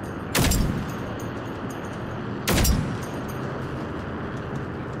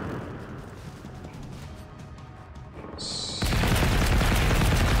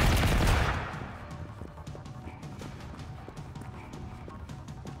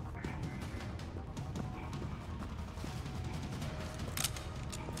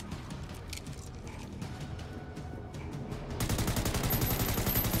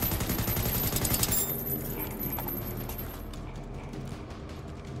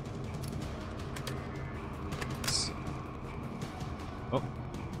 Oh.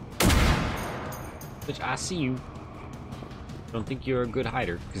 Bitch, I see you. Don't think you're a good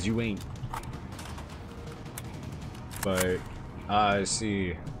hider, because you ain't. But, I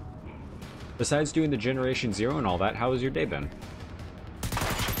see. Besides doing the Generation Zero and all that, how has your day been?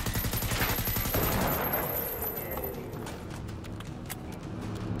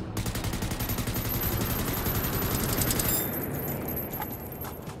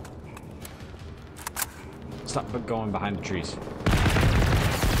 Stop going behind the trees.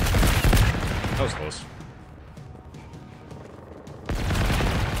 That was close.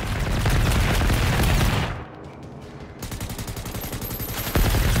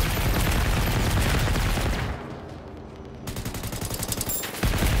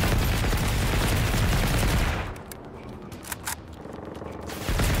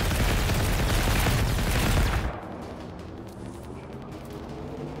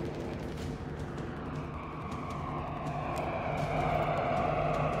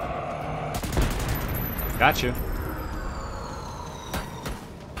 Gotcha.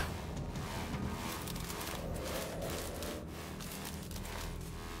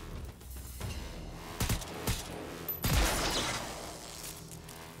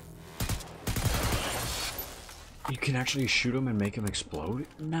 You can actually shoot him and make him explode?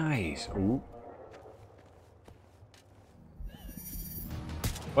 Nice. Ooh.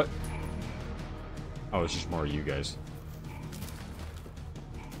 What? Oh, it's just more of you guys.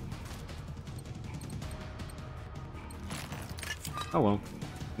 Oh well.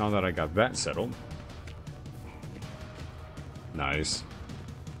 Now that I got that settled. Nice.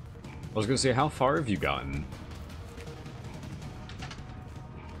 I was gonna say, how far have you gotten?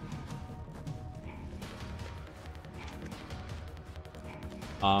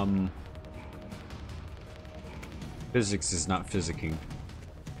 Physics is not physicking.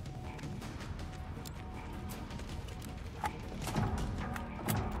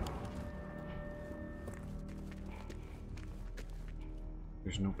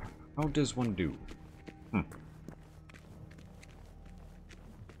 There's no... How does one do?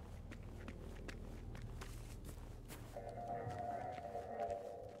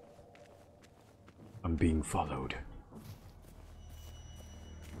 I'm being followed.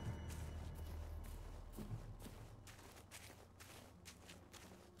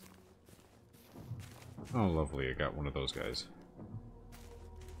 Oh, lovely. I got one of those guys.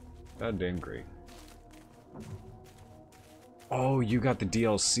 God damn great. Oh, you got the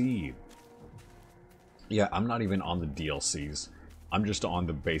DLC. Yeah, I'm not even on the DLCs. I'm just on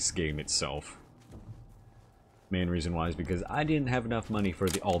the base game itself. Main reason why is because I didn't have enough money for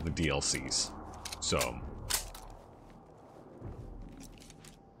all the DLCs. So...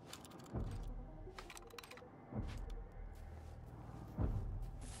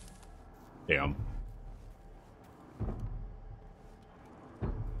 Damn.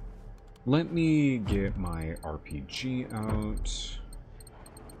 Let me get my RPG out.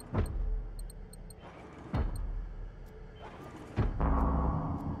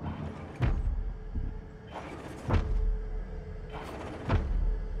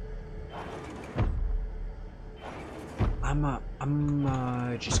 I'm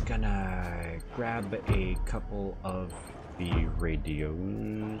I'm just gonna grab a couple of the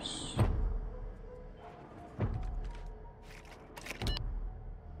radios.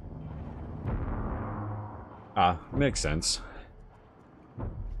 Makes sense.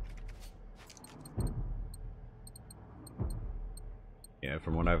 Yeah,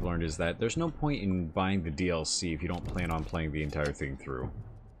 from what I've learned is that there's no point in buying the DLC if you don't plan on playing the entire thing through.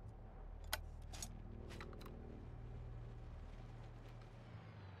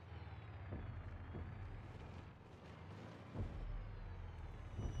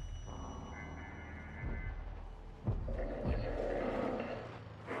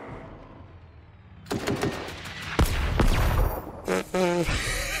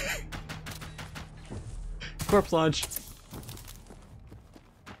 Corpse launch.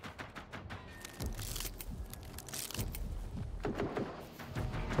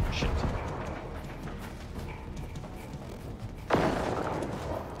 Shit.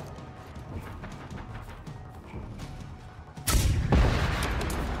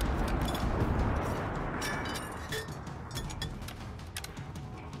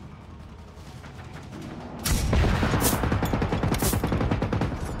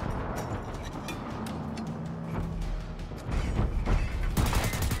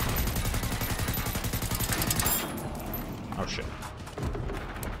 Oh shit.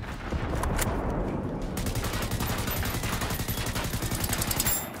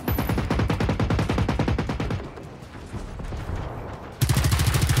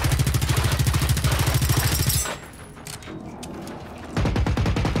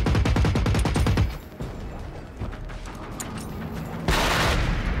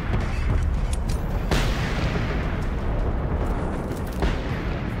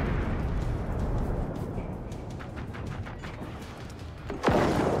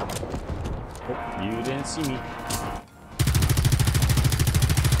 Oh, you didn't see me.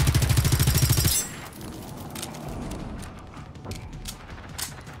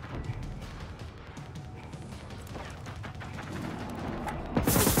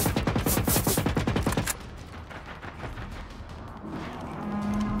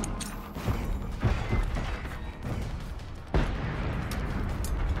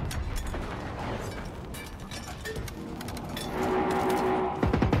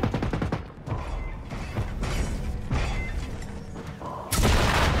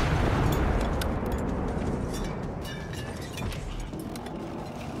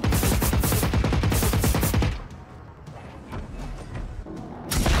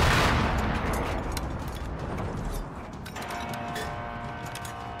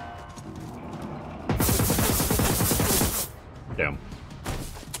 Damn.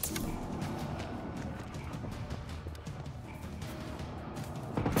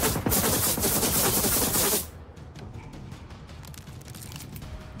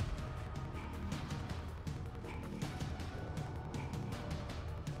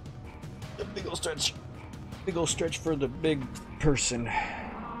 A big ol' stretch. Big ol' stretch for the big person.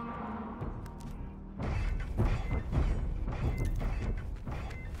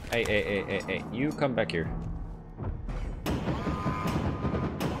 Hey, you come back here.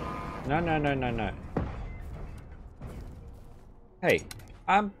 No. Hey,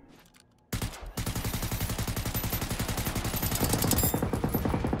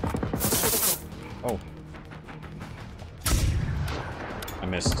 Oh. I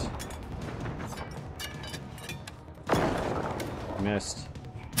missed. Missed.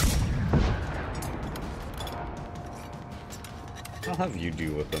 I'll have you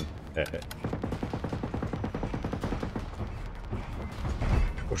deal with them.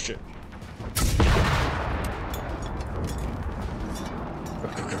 Oh shit. Go.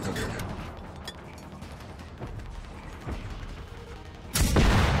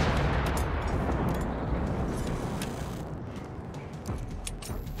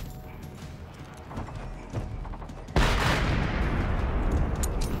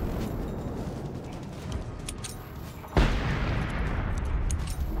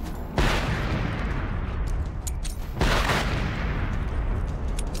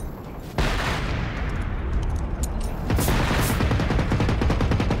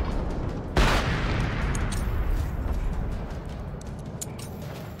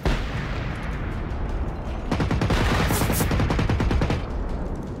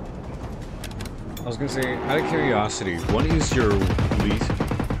 I was gonna say, out of curiosity, what is your least...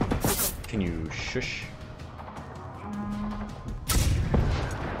 Can you shush?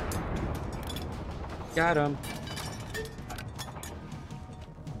 Got him.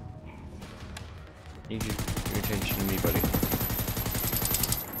 Need you to pay attention to me, buddy.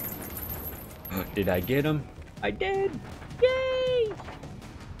 Did I get him? I did!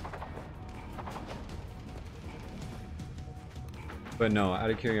 But no, out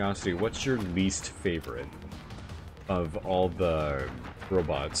of curiosity, what's your least favorite of all the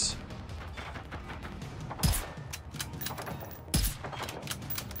robots?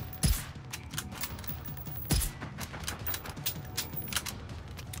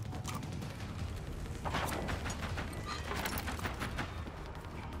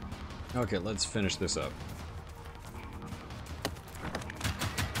 Okay, let's finish this up.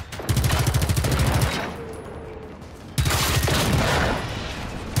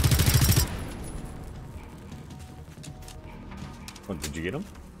 What, did you get him?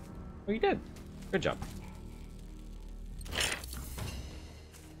 Oh, you did. Good job.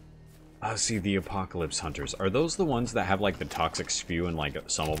 See, the Apocalypse Hunters. Are those the ones that have, like, the toxic spew and, like,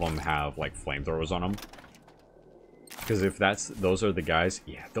 some of them have, like, flamethrowers on them? Because if those are the guys,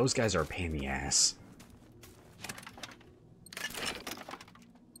 yeah, those guys are a pain in the ass.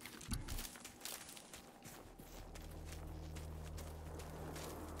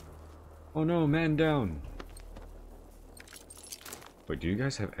 Oh no, man down. Wait, do you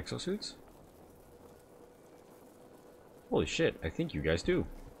guys have exosuits? Holy shit, I think you guys do.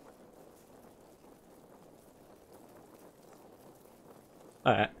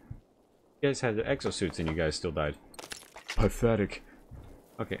 You guys had exosuits and you guys still died. Pathetic.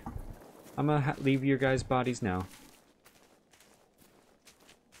 Okay. I'm gonna leave your guys' bodies now.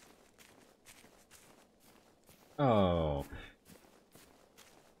 Oh.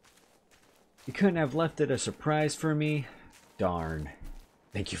 You couldn't have left it a surprise for me? Darn.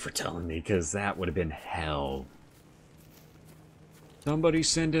 Thank you for telling me, because that would have been hell. Somebody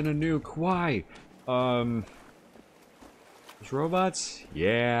send in a nuke. Why? Those robots?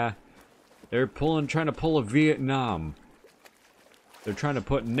 Yeah. They're trying to pull a Vietnam. They're trying to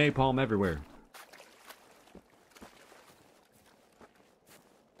put napalm everywhere.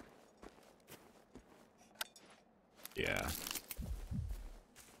 Yeah.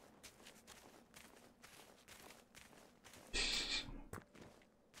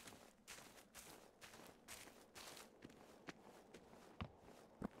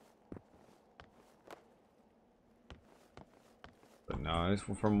 But no,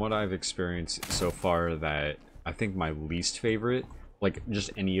 from what I've experienced so far, that I think my least favorite, like just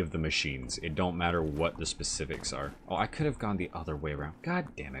any of the machines, it don't matter what the specifics are. Oh, I could have gone the other way around. God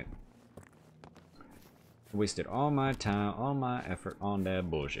damn it. I wasted all my time, all my effort on that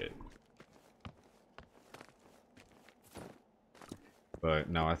bullshit. But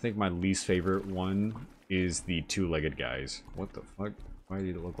no, I think my least favorite one is the two-legged guys. What the fuck? Why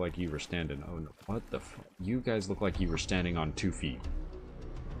did it look like you were standing? Oh no, what the fuck? You guys look like you were standing on 2 feet.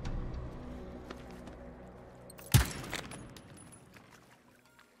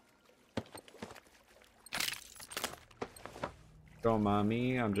 Don't mind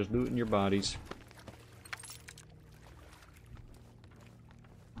me, I'm just looting your bodies.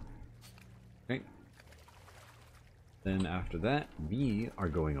 Okay. Then after that, we are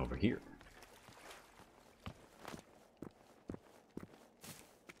going over here.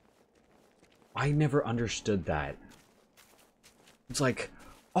 I never understood that. It's like,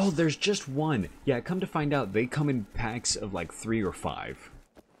 oh, there's just one. Yeah, come to find out, they come in packs of like 3 or 5.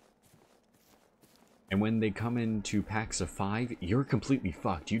 And when they come into packs of 5, you're completely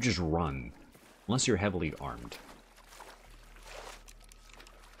fucked. You just run. Unless you're heavily armed.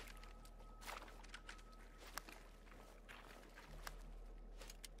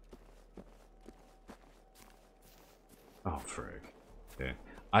 Oh, frig. Okay.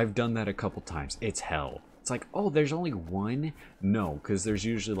 I've done that a couple times. It's hell. It's like, oh, there's only one? No, because there's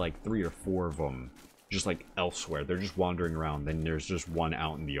usually like 3 or 4 of them just like elsewhere. They're just wandering around. Then there's just one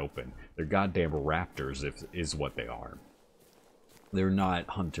out in the open. They're goddamn raptors, is what they are. They're not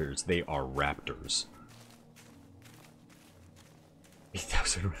hunters. They are raptors.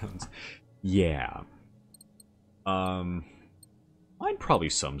 8,000 rounds. Yeah. Mine probably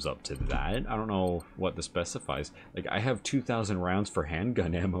sums up to that. I don't know what this specifies. Like, I have 2,000 rounds for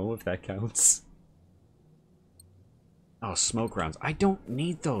handgun ammo, if that counts. Oh, smoke rounds. I don't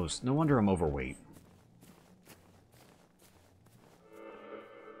need those. No wonder I'm overweight.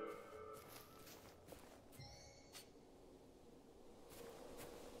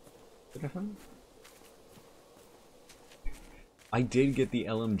 I did get the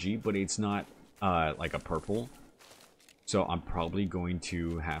LMG, but it's not like a purple. So I'm probably going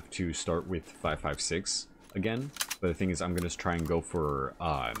to have to start with 5.56 again. But the thing is, I'm going to try and go for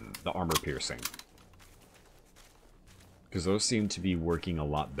the armor piercing. Because those seem to be working a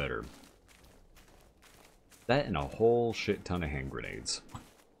lot better. That and a whole shit ton of hand grenades.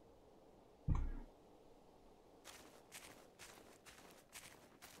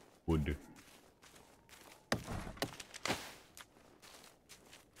 Wood.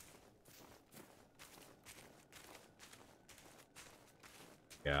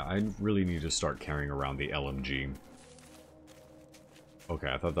 Yeah, I really need to start carrying around the LMG. Okay,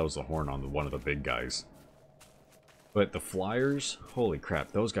 I thought that was the horn on one of the big guys. But the flyers, holy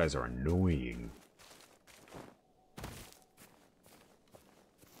crap, those guys are annoying.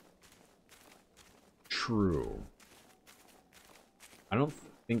 True. I don't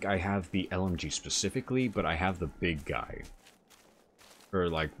think I have the LMG specifically, but I have the big guy. Or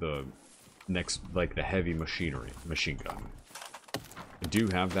like the next, like the heavy machine gun. I do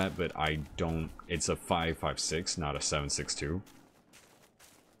have that, but I don't, it's a 5.56, not a 7.62.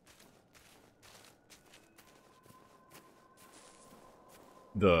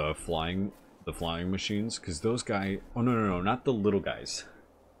 The flying machines, because those guys, oh no, not the little guys.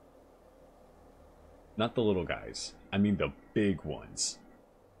 Not the little guys. I mean the big ones.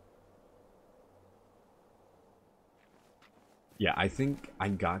 Yeah, I think I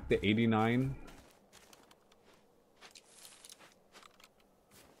got the 89.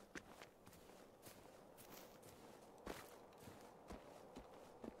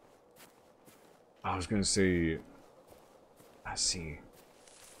 I was gonna say, let's see.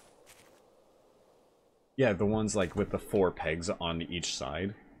 Yeah, the ones like with the 4 pegs on each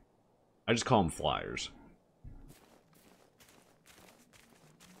side. I just call them flyers.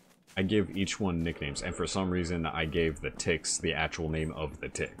 I give each one nicknames, and for some reason I gave the ticks the actual name of the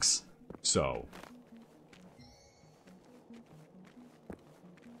ticks. So...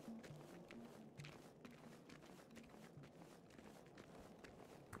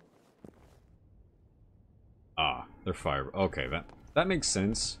 Ah, they're fire. Okay, that makes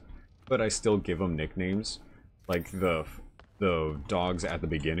sense. But I still give them nicknames. Like the dogs at the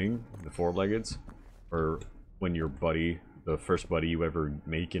beginning, the 4-leggeds, or when your buddy, the first buddy you ever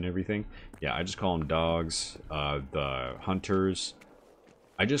make and everything. Yeah, I just call them dogs. The hunters,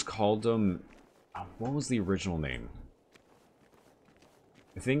 I just called them, what was the original name?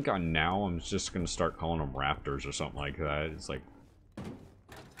 I think now I'm just gonna start calling them raptors or something like that. It's like,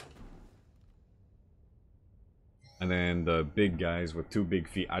 and then the big guys with 2 big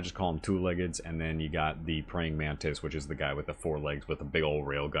feet, I just call them 2-leggeds. And then you got the praying mantis, which is the guy with the 4 legs with a big old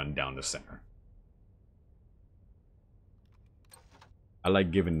railgun down the center. I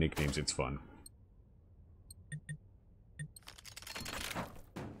like giving nicknames, it's fun.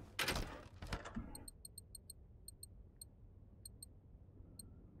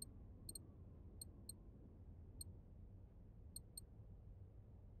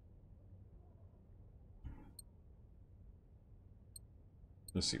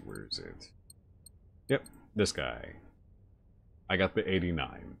 Let's see, where is it? Yep, this guy. I got the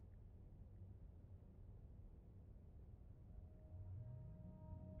 89.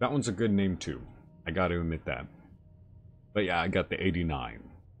 That one's a good name too. I gotta admit that. But yeah, I got the 89.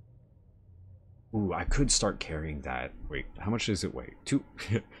 Ooh, I could start carrying that. Wait, how much does it weigh? 2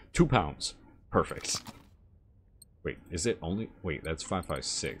 pounds. Perfect. Wait, is it only... Wait, that's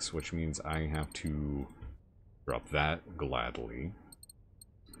 5.56, which means I have to drop that gladly.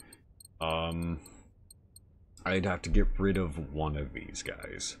 I'd have to get rid of one of these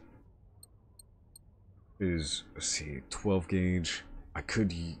guys. Let's see, 12 gauge. I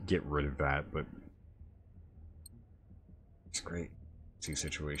could get rid of that, but it's great. See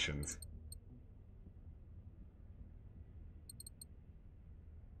situations.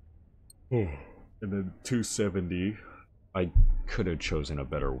 And then 270. I could have chosen a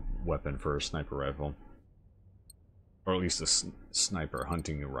better weapon for a sniper rifle. Or at least a sniper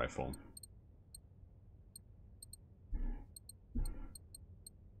hunting rifle.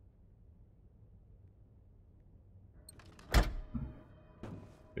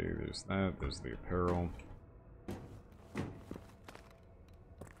 Okay, there's that. There's the apparel.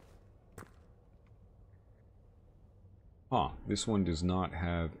 Huh, this one does not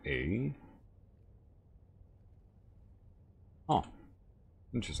have a... Huh.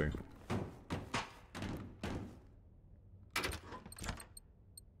 Interesting.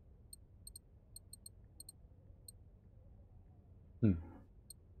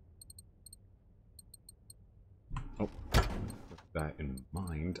 Oh, with that in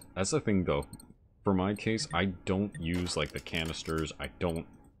mind. That's the thing though. For my case, I don't use like the canisters. I don't...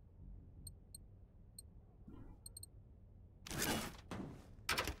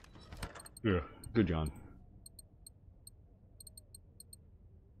 Yeah, good John.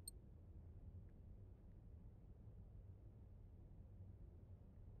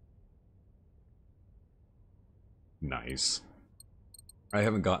 Nice. I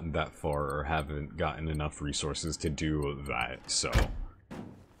haven't gotten that far, or haven't gotten enough resources to do that, so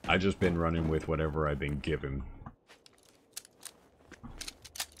I've just been running with whatever I've been given.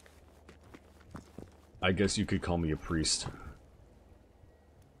 I guess you could call me a priest.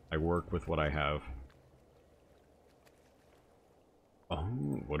 I work with what I have. Oh,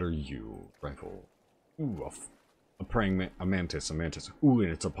 what are you? Rifle. Ooh, a praying a mantis, a mantis. Ooh,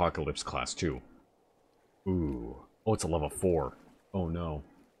 and it's Apocalypse class too. Ooh. Oh, it's a level 4. Oh no.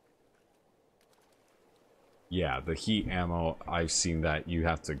 Yeah, the heat ammo, I've seen that you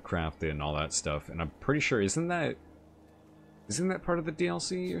have to craft it and all that stuff, and I'm pretty sure, isn't that part of the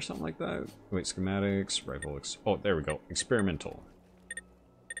DLC or something like that? Wait, schematics, rifle, oh, there we go, experimental.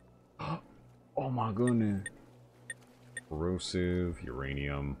 Oh my goodness. Corrosive,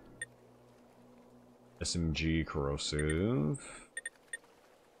 uranium, SMG, corrosive.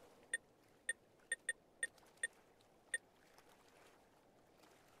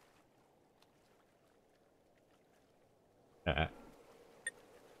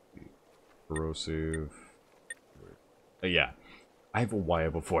 Corrosive. Yeah, I have a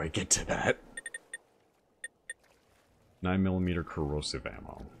while before I get to that. 9mm corrosive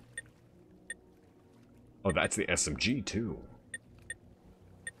ammo. Oh, that's the SMG too.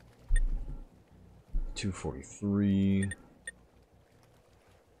 243.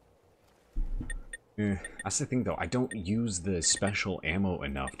 That's the thing though, I don't use the special ammo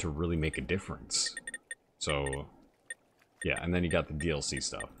enough to really make a difference. So, yeah, and then you got the DLC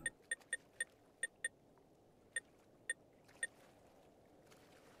stuff.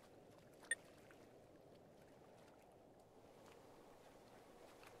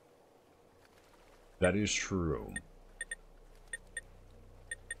 That is true.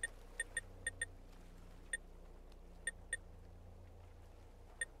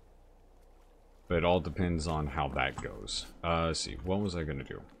 But it all depends on how that goes. Let's see, what was I gonna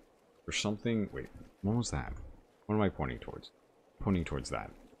do? There's something, wait, what was that? What am I pointing towards? Pointing towards that.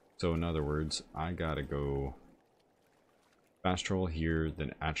 So in other words, I gotta go fast travel here,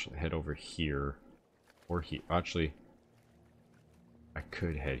 then actually head over here, or here. Actually, I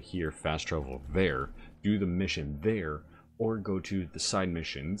could head here, fast travel there, do the mission there, or go to the side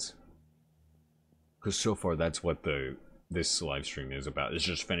missions. Because so far that's what this live stream is about, is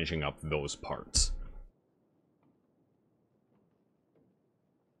just finishing up those parts.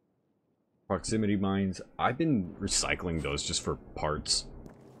 Proximity mines, I've been recycling those just for parts.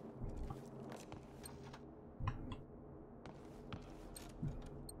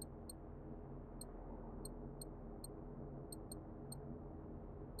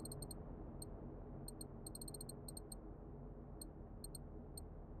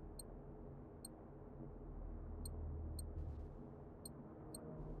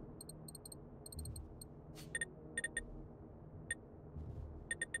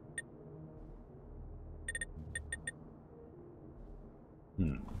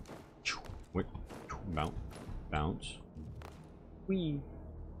 Wait, bounce. Whee.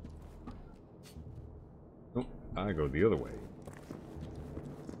 Oh, I go the other way.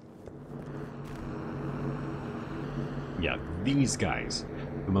 Yeah, these guys.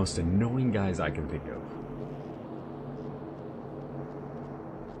 The most annoying guys I can think of.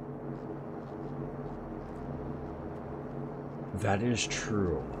 That is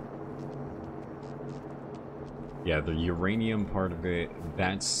true. Yeah, the uranium part of it,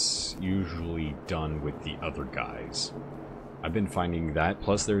 that's usually done with the other guys. I've been finding that,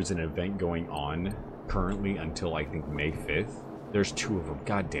 plus there's an event going on currently until I think May 5th. There's 2 of them,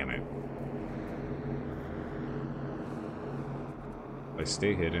 god damn it. If I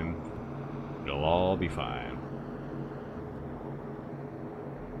stay hidden, it'll all be fine.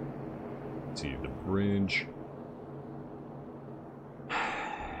 Let's see, the bridge.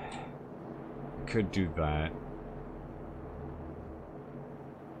 Could do that.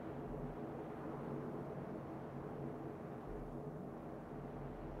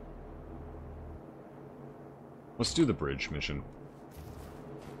 Let's do the bridge mission.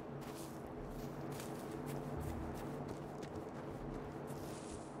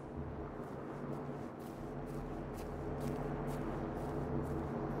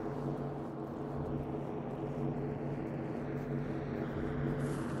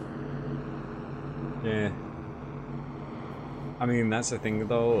 Yeah. I mean, that's the thing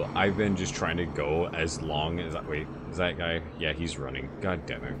though. I've been just trying to go as long as... Wait, is that guy? Yeah, he's running. God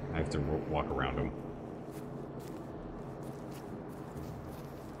damn it. I have to walk around him.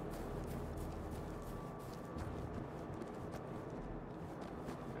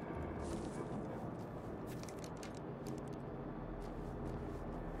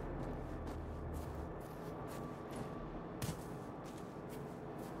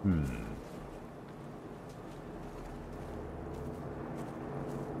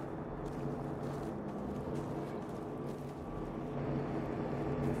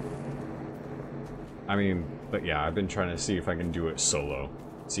 I mean, but yeah, I've been trying to see if I can do it solo.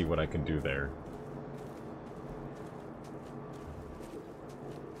 see what I can do there.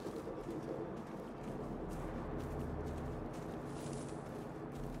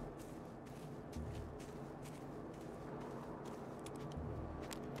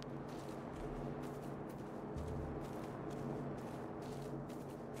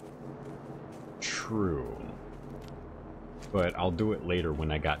 True. But I'll do it later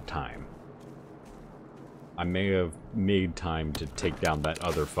when I got time. I may have made time to take down that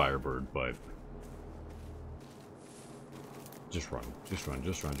other Firebird, but... Just run. Just run,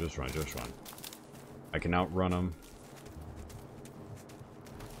 just run, just run, just run. I can outrun him.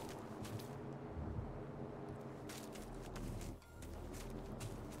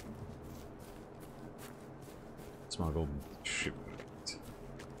 Smuggled shipment.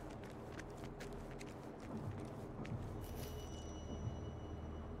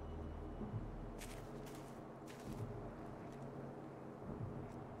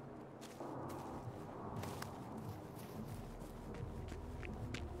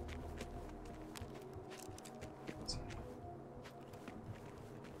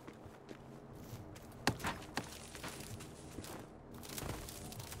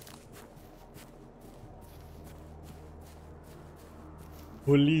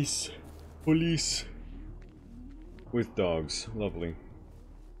 Police. Police. With dogs. Lovely.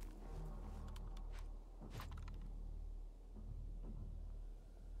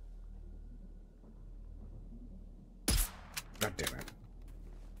 God damn it.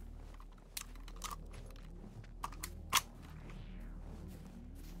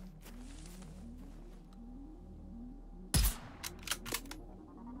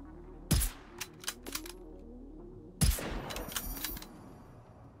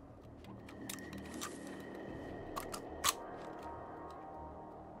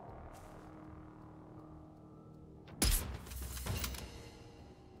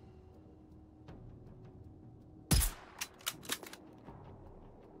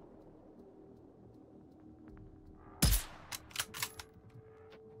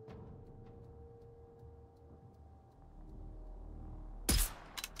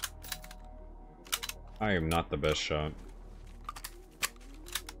 I am not the best shot.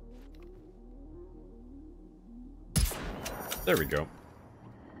 There we go.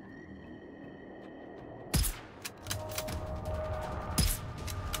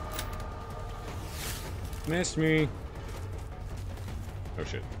 Missed me. Oh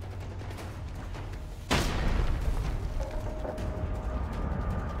shit.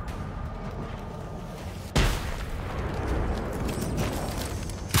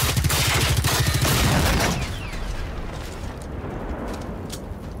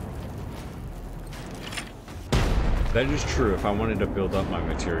 That is true. If I wanted to build up my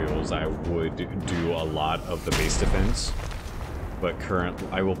materials, I would do a lot of the base defense. But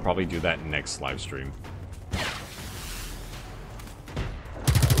I will probably do that next live stream.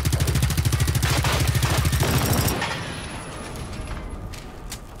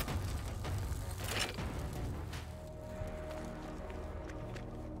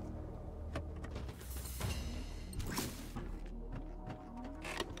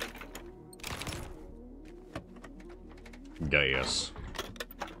 Yes.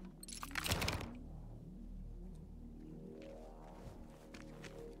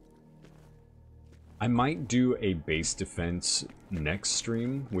 I might do a base defense next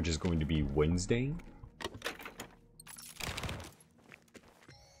stream, which is going to be Wednesday.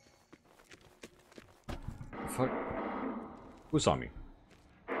 Fuck. Who saw me?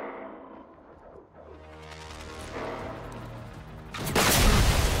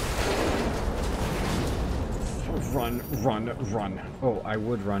 Run, run, run. Oh, I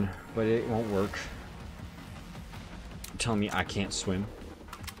would run, but it won't work. You're telling me I can't swim?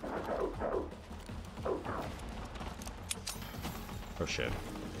 Oh shit.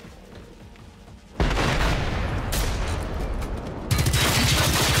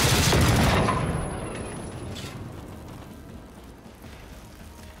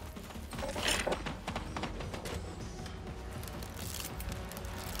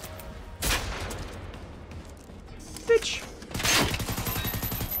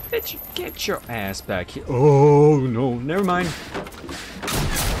 Bitch, get your ass back here. Oh, no, never mind.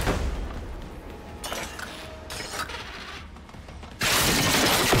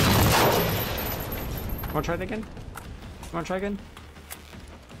 Wanna try it again? Wanna try again?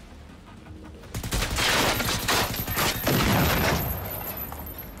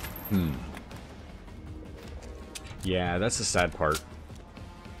 Yeah, that's the sad part.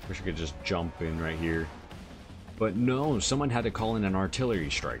 Wish I could just jump in right here. But no, someone had to call in an artillery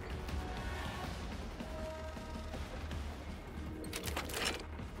strike.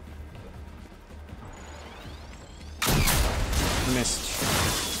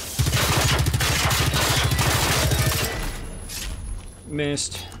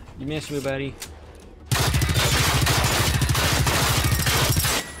 missed. You missed me, buddy.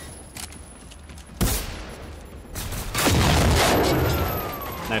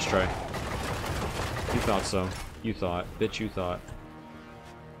 Nice try. You thought so. You thought. Bitch, you thought.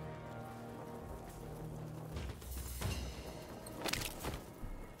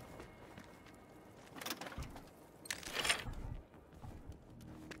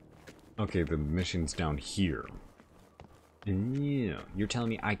 Okay, the mission's down here. Yeah, you're telling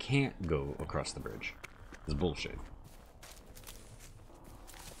me I can't go across the bridge. It's bullshit.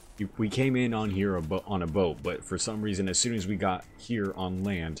 We came in on here on a boat, but for some reason, as soon as we got here on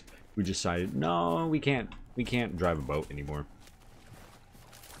land, we decided, no, we can't drive a boat anymore.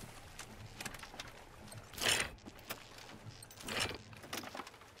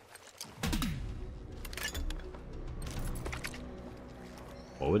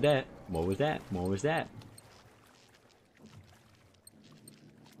 What was that? What was that? What was that?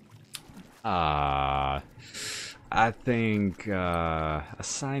 I think,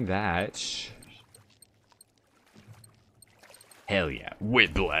 assign that. Hell yeah.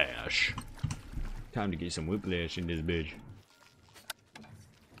 Whiplash. Time to get some whiplash in this bitch.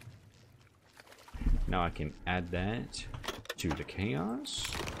 Now I can add that to the chaos.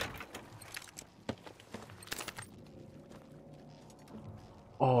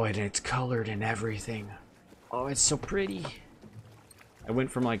 Oh, and it's colored and everything. Oh, it's so pretty. I went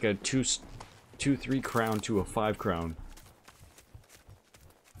from like a 2-3 crown to a 5 crown.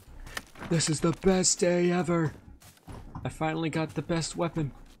 This is the best day ever. I finally got the best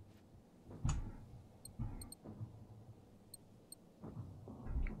weapon.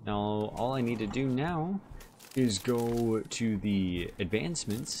 Now, all I need to do now is go to the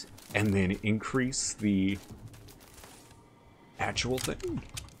advancements and then increase the actual thing.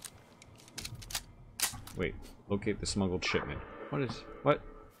 Wait, locate the smuggled shipment. What?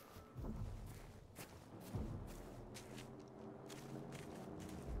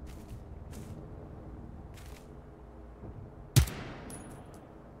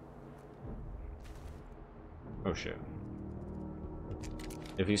 Oh shit.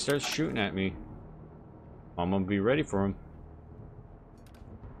 If he starts shooting at me, I'm gonna be ready for him.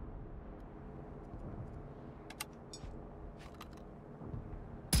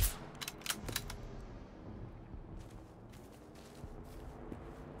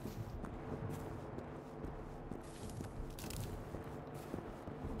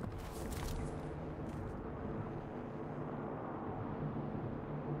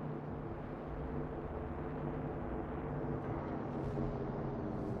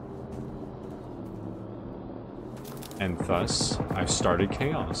 And thus, I've started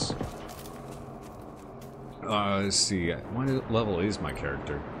chaos. Let's see. What level is my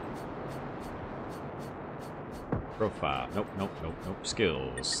character? Profile. Nope.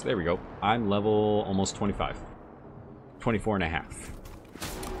 Skills. There we go. I'm level almost 25. 24 and a half.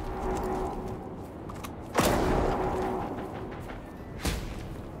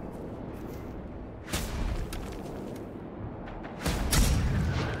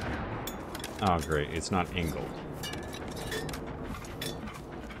 Oh, great. It's not angled.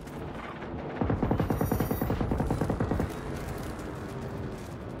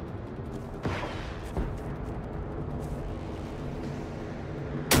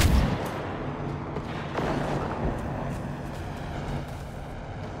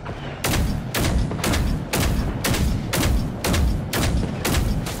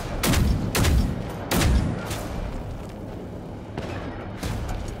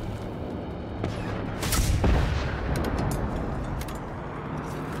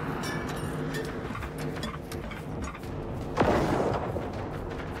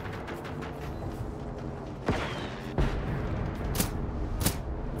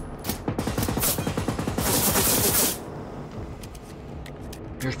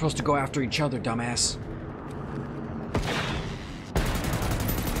 You're supposed to go after each other, dumbass.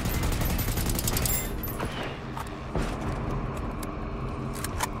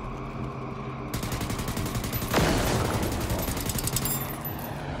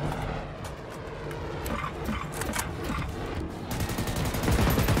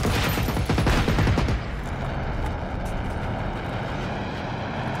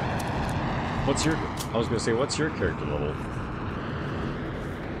 I was gonna say, what's your character level?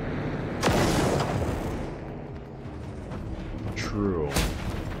 True.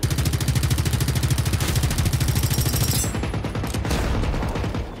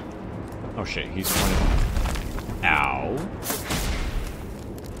 Oh shit, he's running. Ow.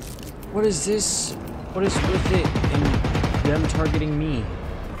 What is this? What is with it and them targeting me?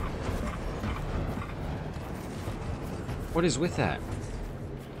 What is with that?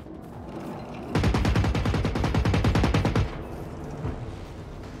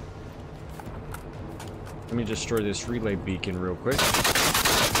 Let me destroy this relay beacon real quick.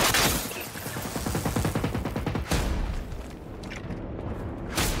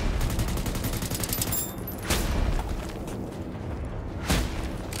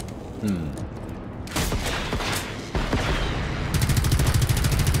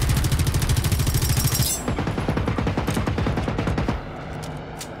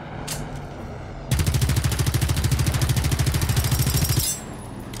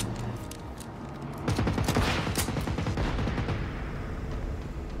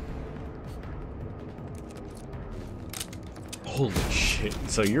 Holy shit.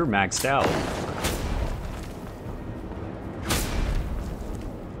 So you're maxed out.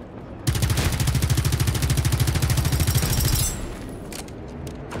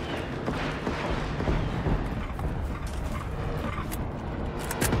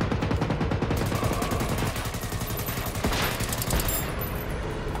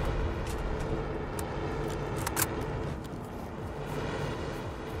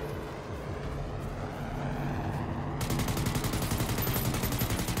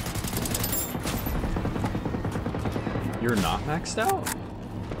 You're not maxed out?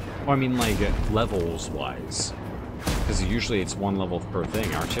 Well, I mean, like, levels-wise. Because usually it's one level per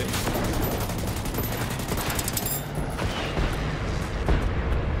thing, aren't you?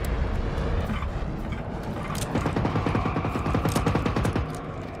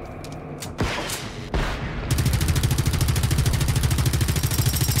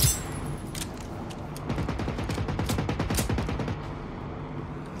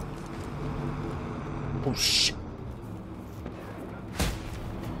 Oh, shit.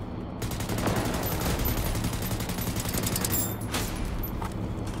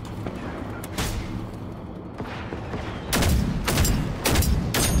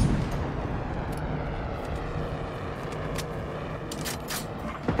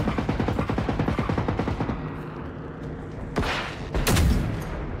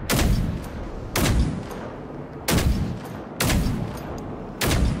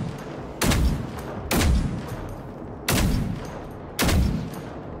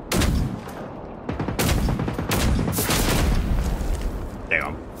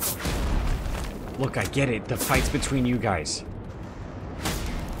 Damn. Look, I get it. The fight's between you guys.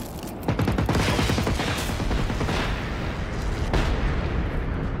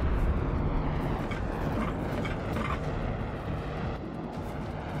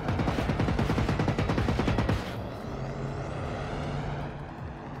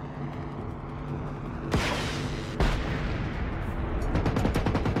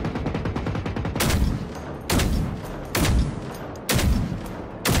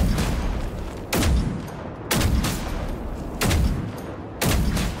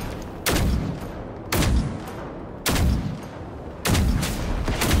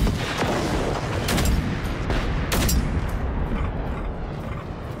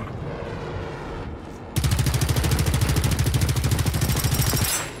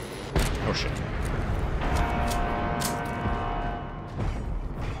 Oh shit.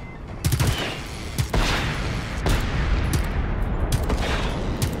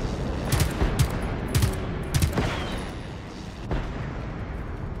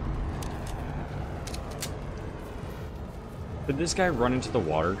 Did this guy run into the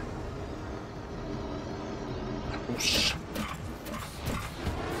water? Oh shit.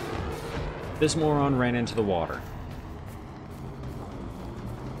 This moron ran into the water.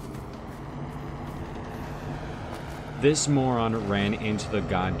 This moron ran into the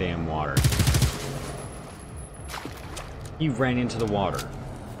goddamn water. He ran into the water.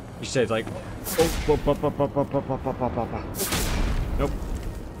 He said like, nope,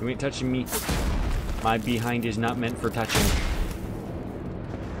 you ain't touching me. My behind is not meant for touching.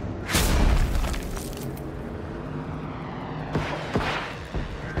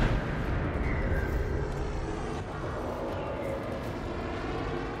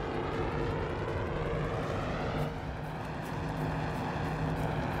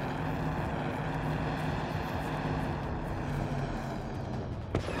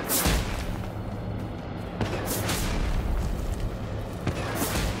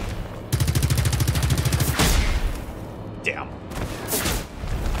 Damn.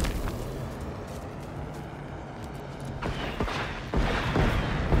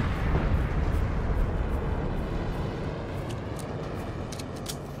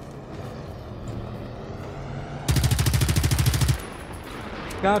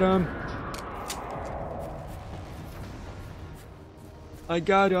 Got him. I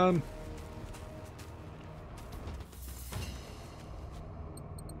got him.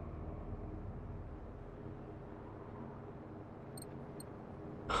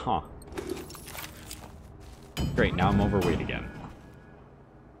 Huh.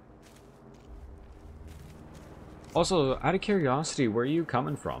 Also, out of curiosity, where are you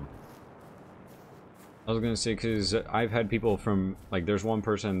coming from? I was gonna say, because I've had people from, like, there's one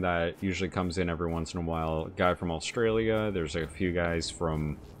person that usually comes in every once in a while, a guy from Australia, there's a few guys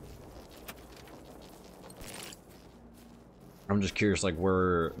from... I'm just curious, like,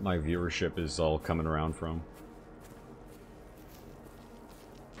 where my viewership is all coming around from.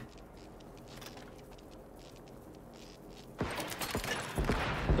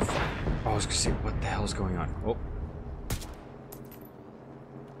 Oh, I was gonna say, what the hell is going on? Oh.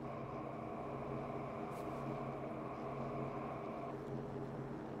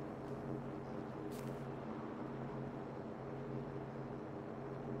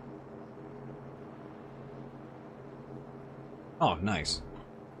 Oh, nice.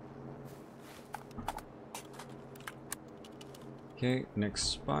 Okay, next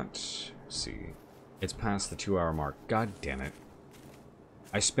spot. Let's see. It's past the 2-hour mark. God damn it.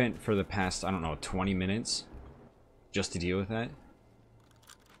 I spent for the past, I don't know, 20 minutes just to deal with that.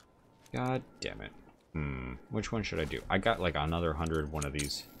 God damn it. Which one should I do? I got like another 100 one of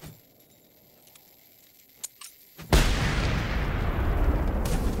these.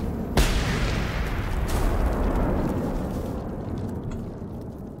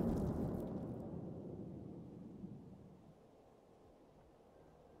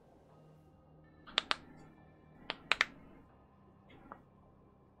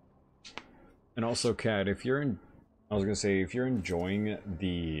 And also, Kat, if you're in... I was gonna say, if you're enjoying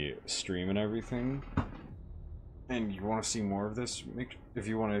the stream and everything, and you want to see more of this, if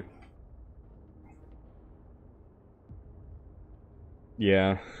you want to...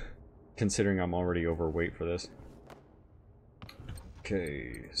 Yeah, considering I'm already overweight for this.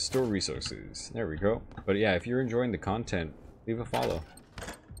 Okay, store resources. There we go. But yeah, if you're enjoying the content, leave a follow.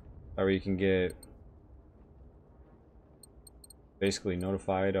 That way you can get basically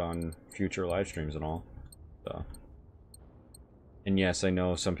notified on future live streams and all. So. And yes, I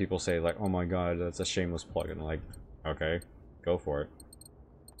know some people say like, oh my god, that's a shameless plug. And like, okay, go for it.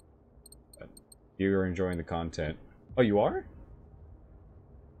 But if you're enjoying the content. Oh, you are?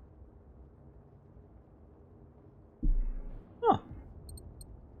 Huh.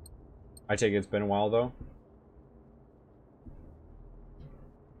 I take it it's been a while though.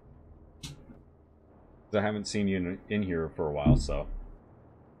 I haven't seen you in here for a while, so.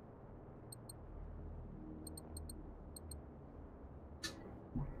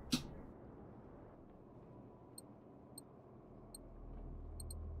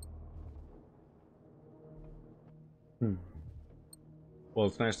 Well,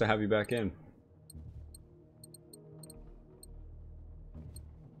 it's nice to have you back in.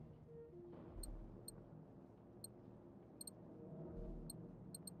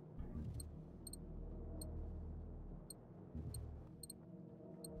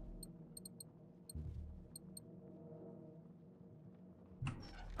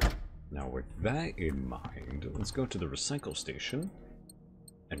 Now, with that in mind, let's go to the recycle station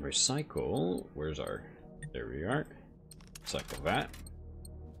and recycle. Where's our... There we are. Recycle that.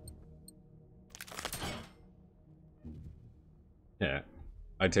 Yeah.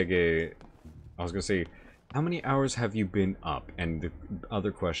 I take a... I was gonna say, how many hours have you been up? And the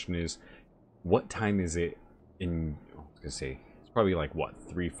other question is, what time is it in... I was gonna say, it's probably like, what,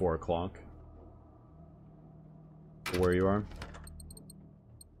 3, 4 o'clock? Where you are?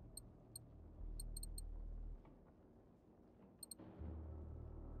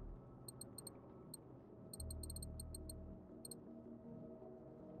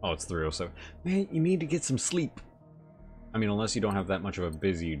 Oh, it's 3:07. Man, you need to get some sleep. I mean, unless you don't have that much of a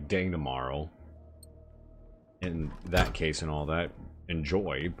busy day tomorrow. In that case and all that,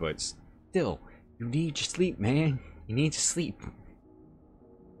 enjoy, but still, you need to sleep, man. You need to sleep.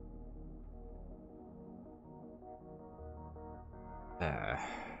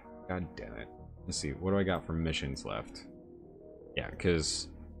 God damn it. Let's see, what do I got for missions left? Yeah, because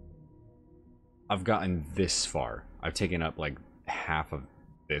I've gotten this far. I've taken up like half of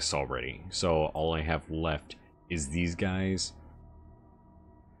this already. So all I have left is these guys.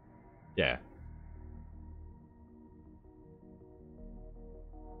 Yeah.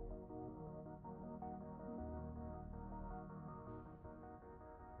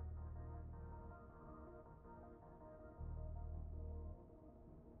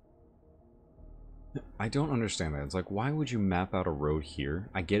 I don't understand that. It's like, why would you map out a road here?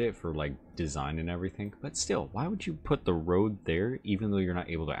 I get it for like design and everything, but still, why would you put the road there even though you're not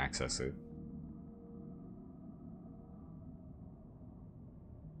able to access it?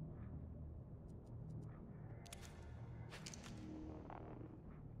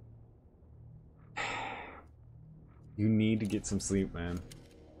 You need to get some sleep, man.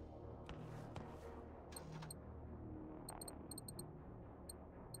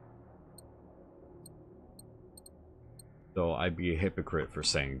 So I'd be a hypocrite for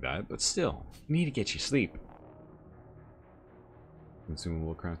saying that, but still, you need to get your sleep.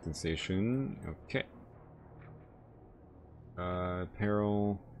 Consumable crafting station. Okay.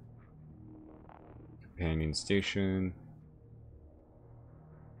 Apparel. Companion station.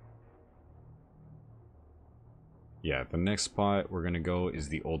 Yeah, the next spot we're gonna go is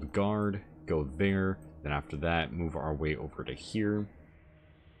the old guard. Go there. Then after that, move our way over to here.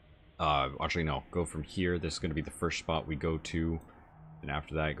 Actually no, go from here. This is gonna be the first spot we go to. And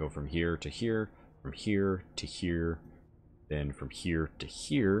after that, go from here to here, from here to here, then from here to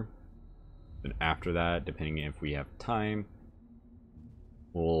here. Then after that, depending if we have time,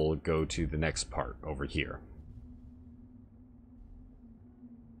 we'll go to the next part over here.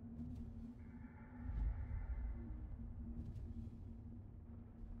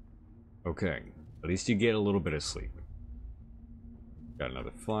 Okay, at least you get a little bit of sleep. Got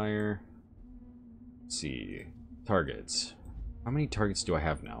another flyer. Let's see. Targets. How many targets do I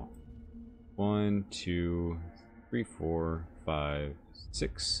have now? 1, 2, 3, 4, 5,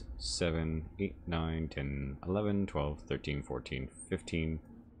 6, 7, 8, 9, 10, 11, 12, 13, 14, 15.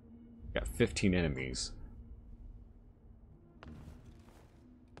 Got 15 enemies.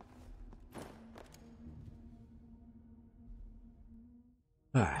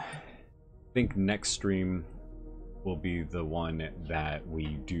 I think next stream will be the one that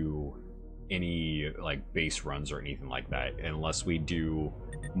we do any like base runs or anything like that, unless we do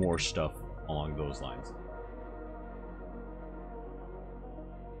more stuff along those lines.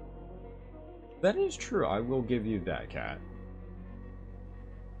 That is true. I will give you that, Cat.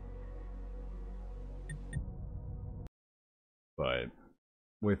 But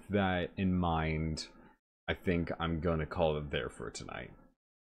with that in mind, I think I'm gonna call it there for tonight.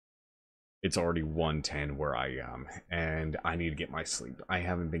 It's already 1:10 where I am, and I need to get my sleep. I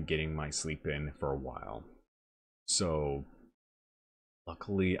haven't been getting my sleep in for a while. So,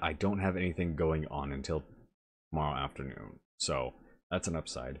 luckily, I don't have anything going on until tomorrow afternoon. So, that's an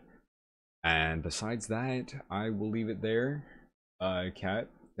upside. And besides that, I will leave it there. Kat,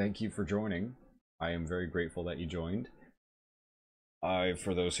 thank you for joining. I am very grateful that you joined.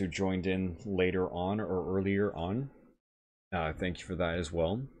 For those who joined in later on or earlier on, thank you for that as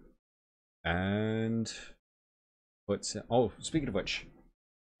well. And oh, speaking of which,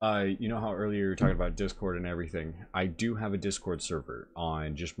 you know how earlier you were talking about Discord and everything? I do have a Discord server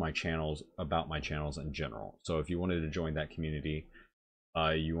on just my channels, about my channels in general. So if you wanted to join that community,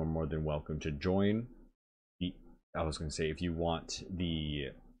 you are more than welcome to join. I was going to say, if you want the,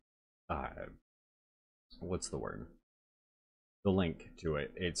 what's the word? The link to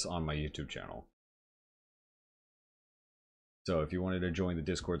it, it's on my YouTube channel. So if you wanted to join the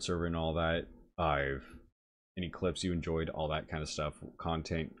Discord server and all that, any clips you enjoyed, all that kind of stuff,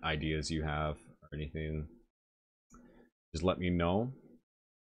 content ideas you have, or anything, just let me know.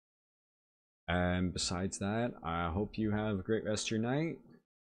 And besides that, I hope you have a great rest of your night.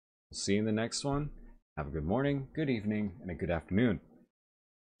 See you in the next one. Have a good morning, good evening, and a good afternoon.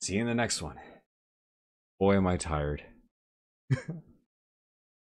 See you in the next one. Boy, am I tired.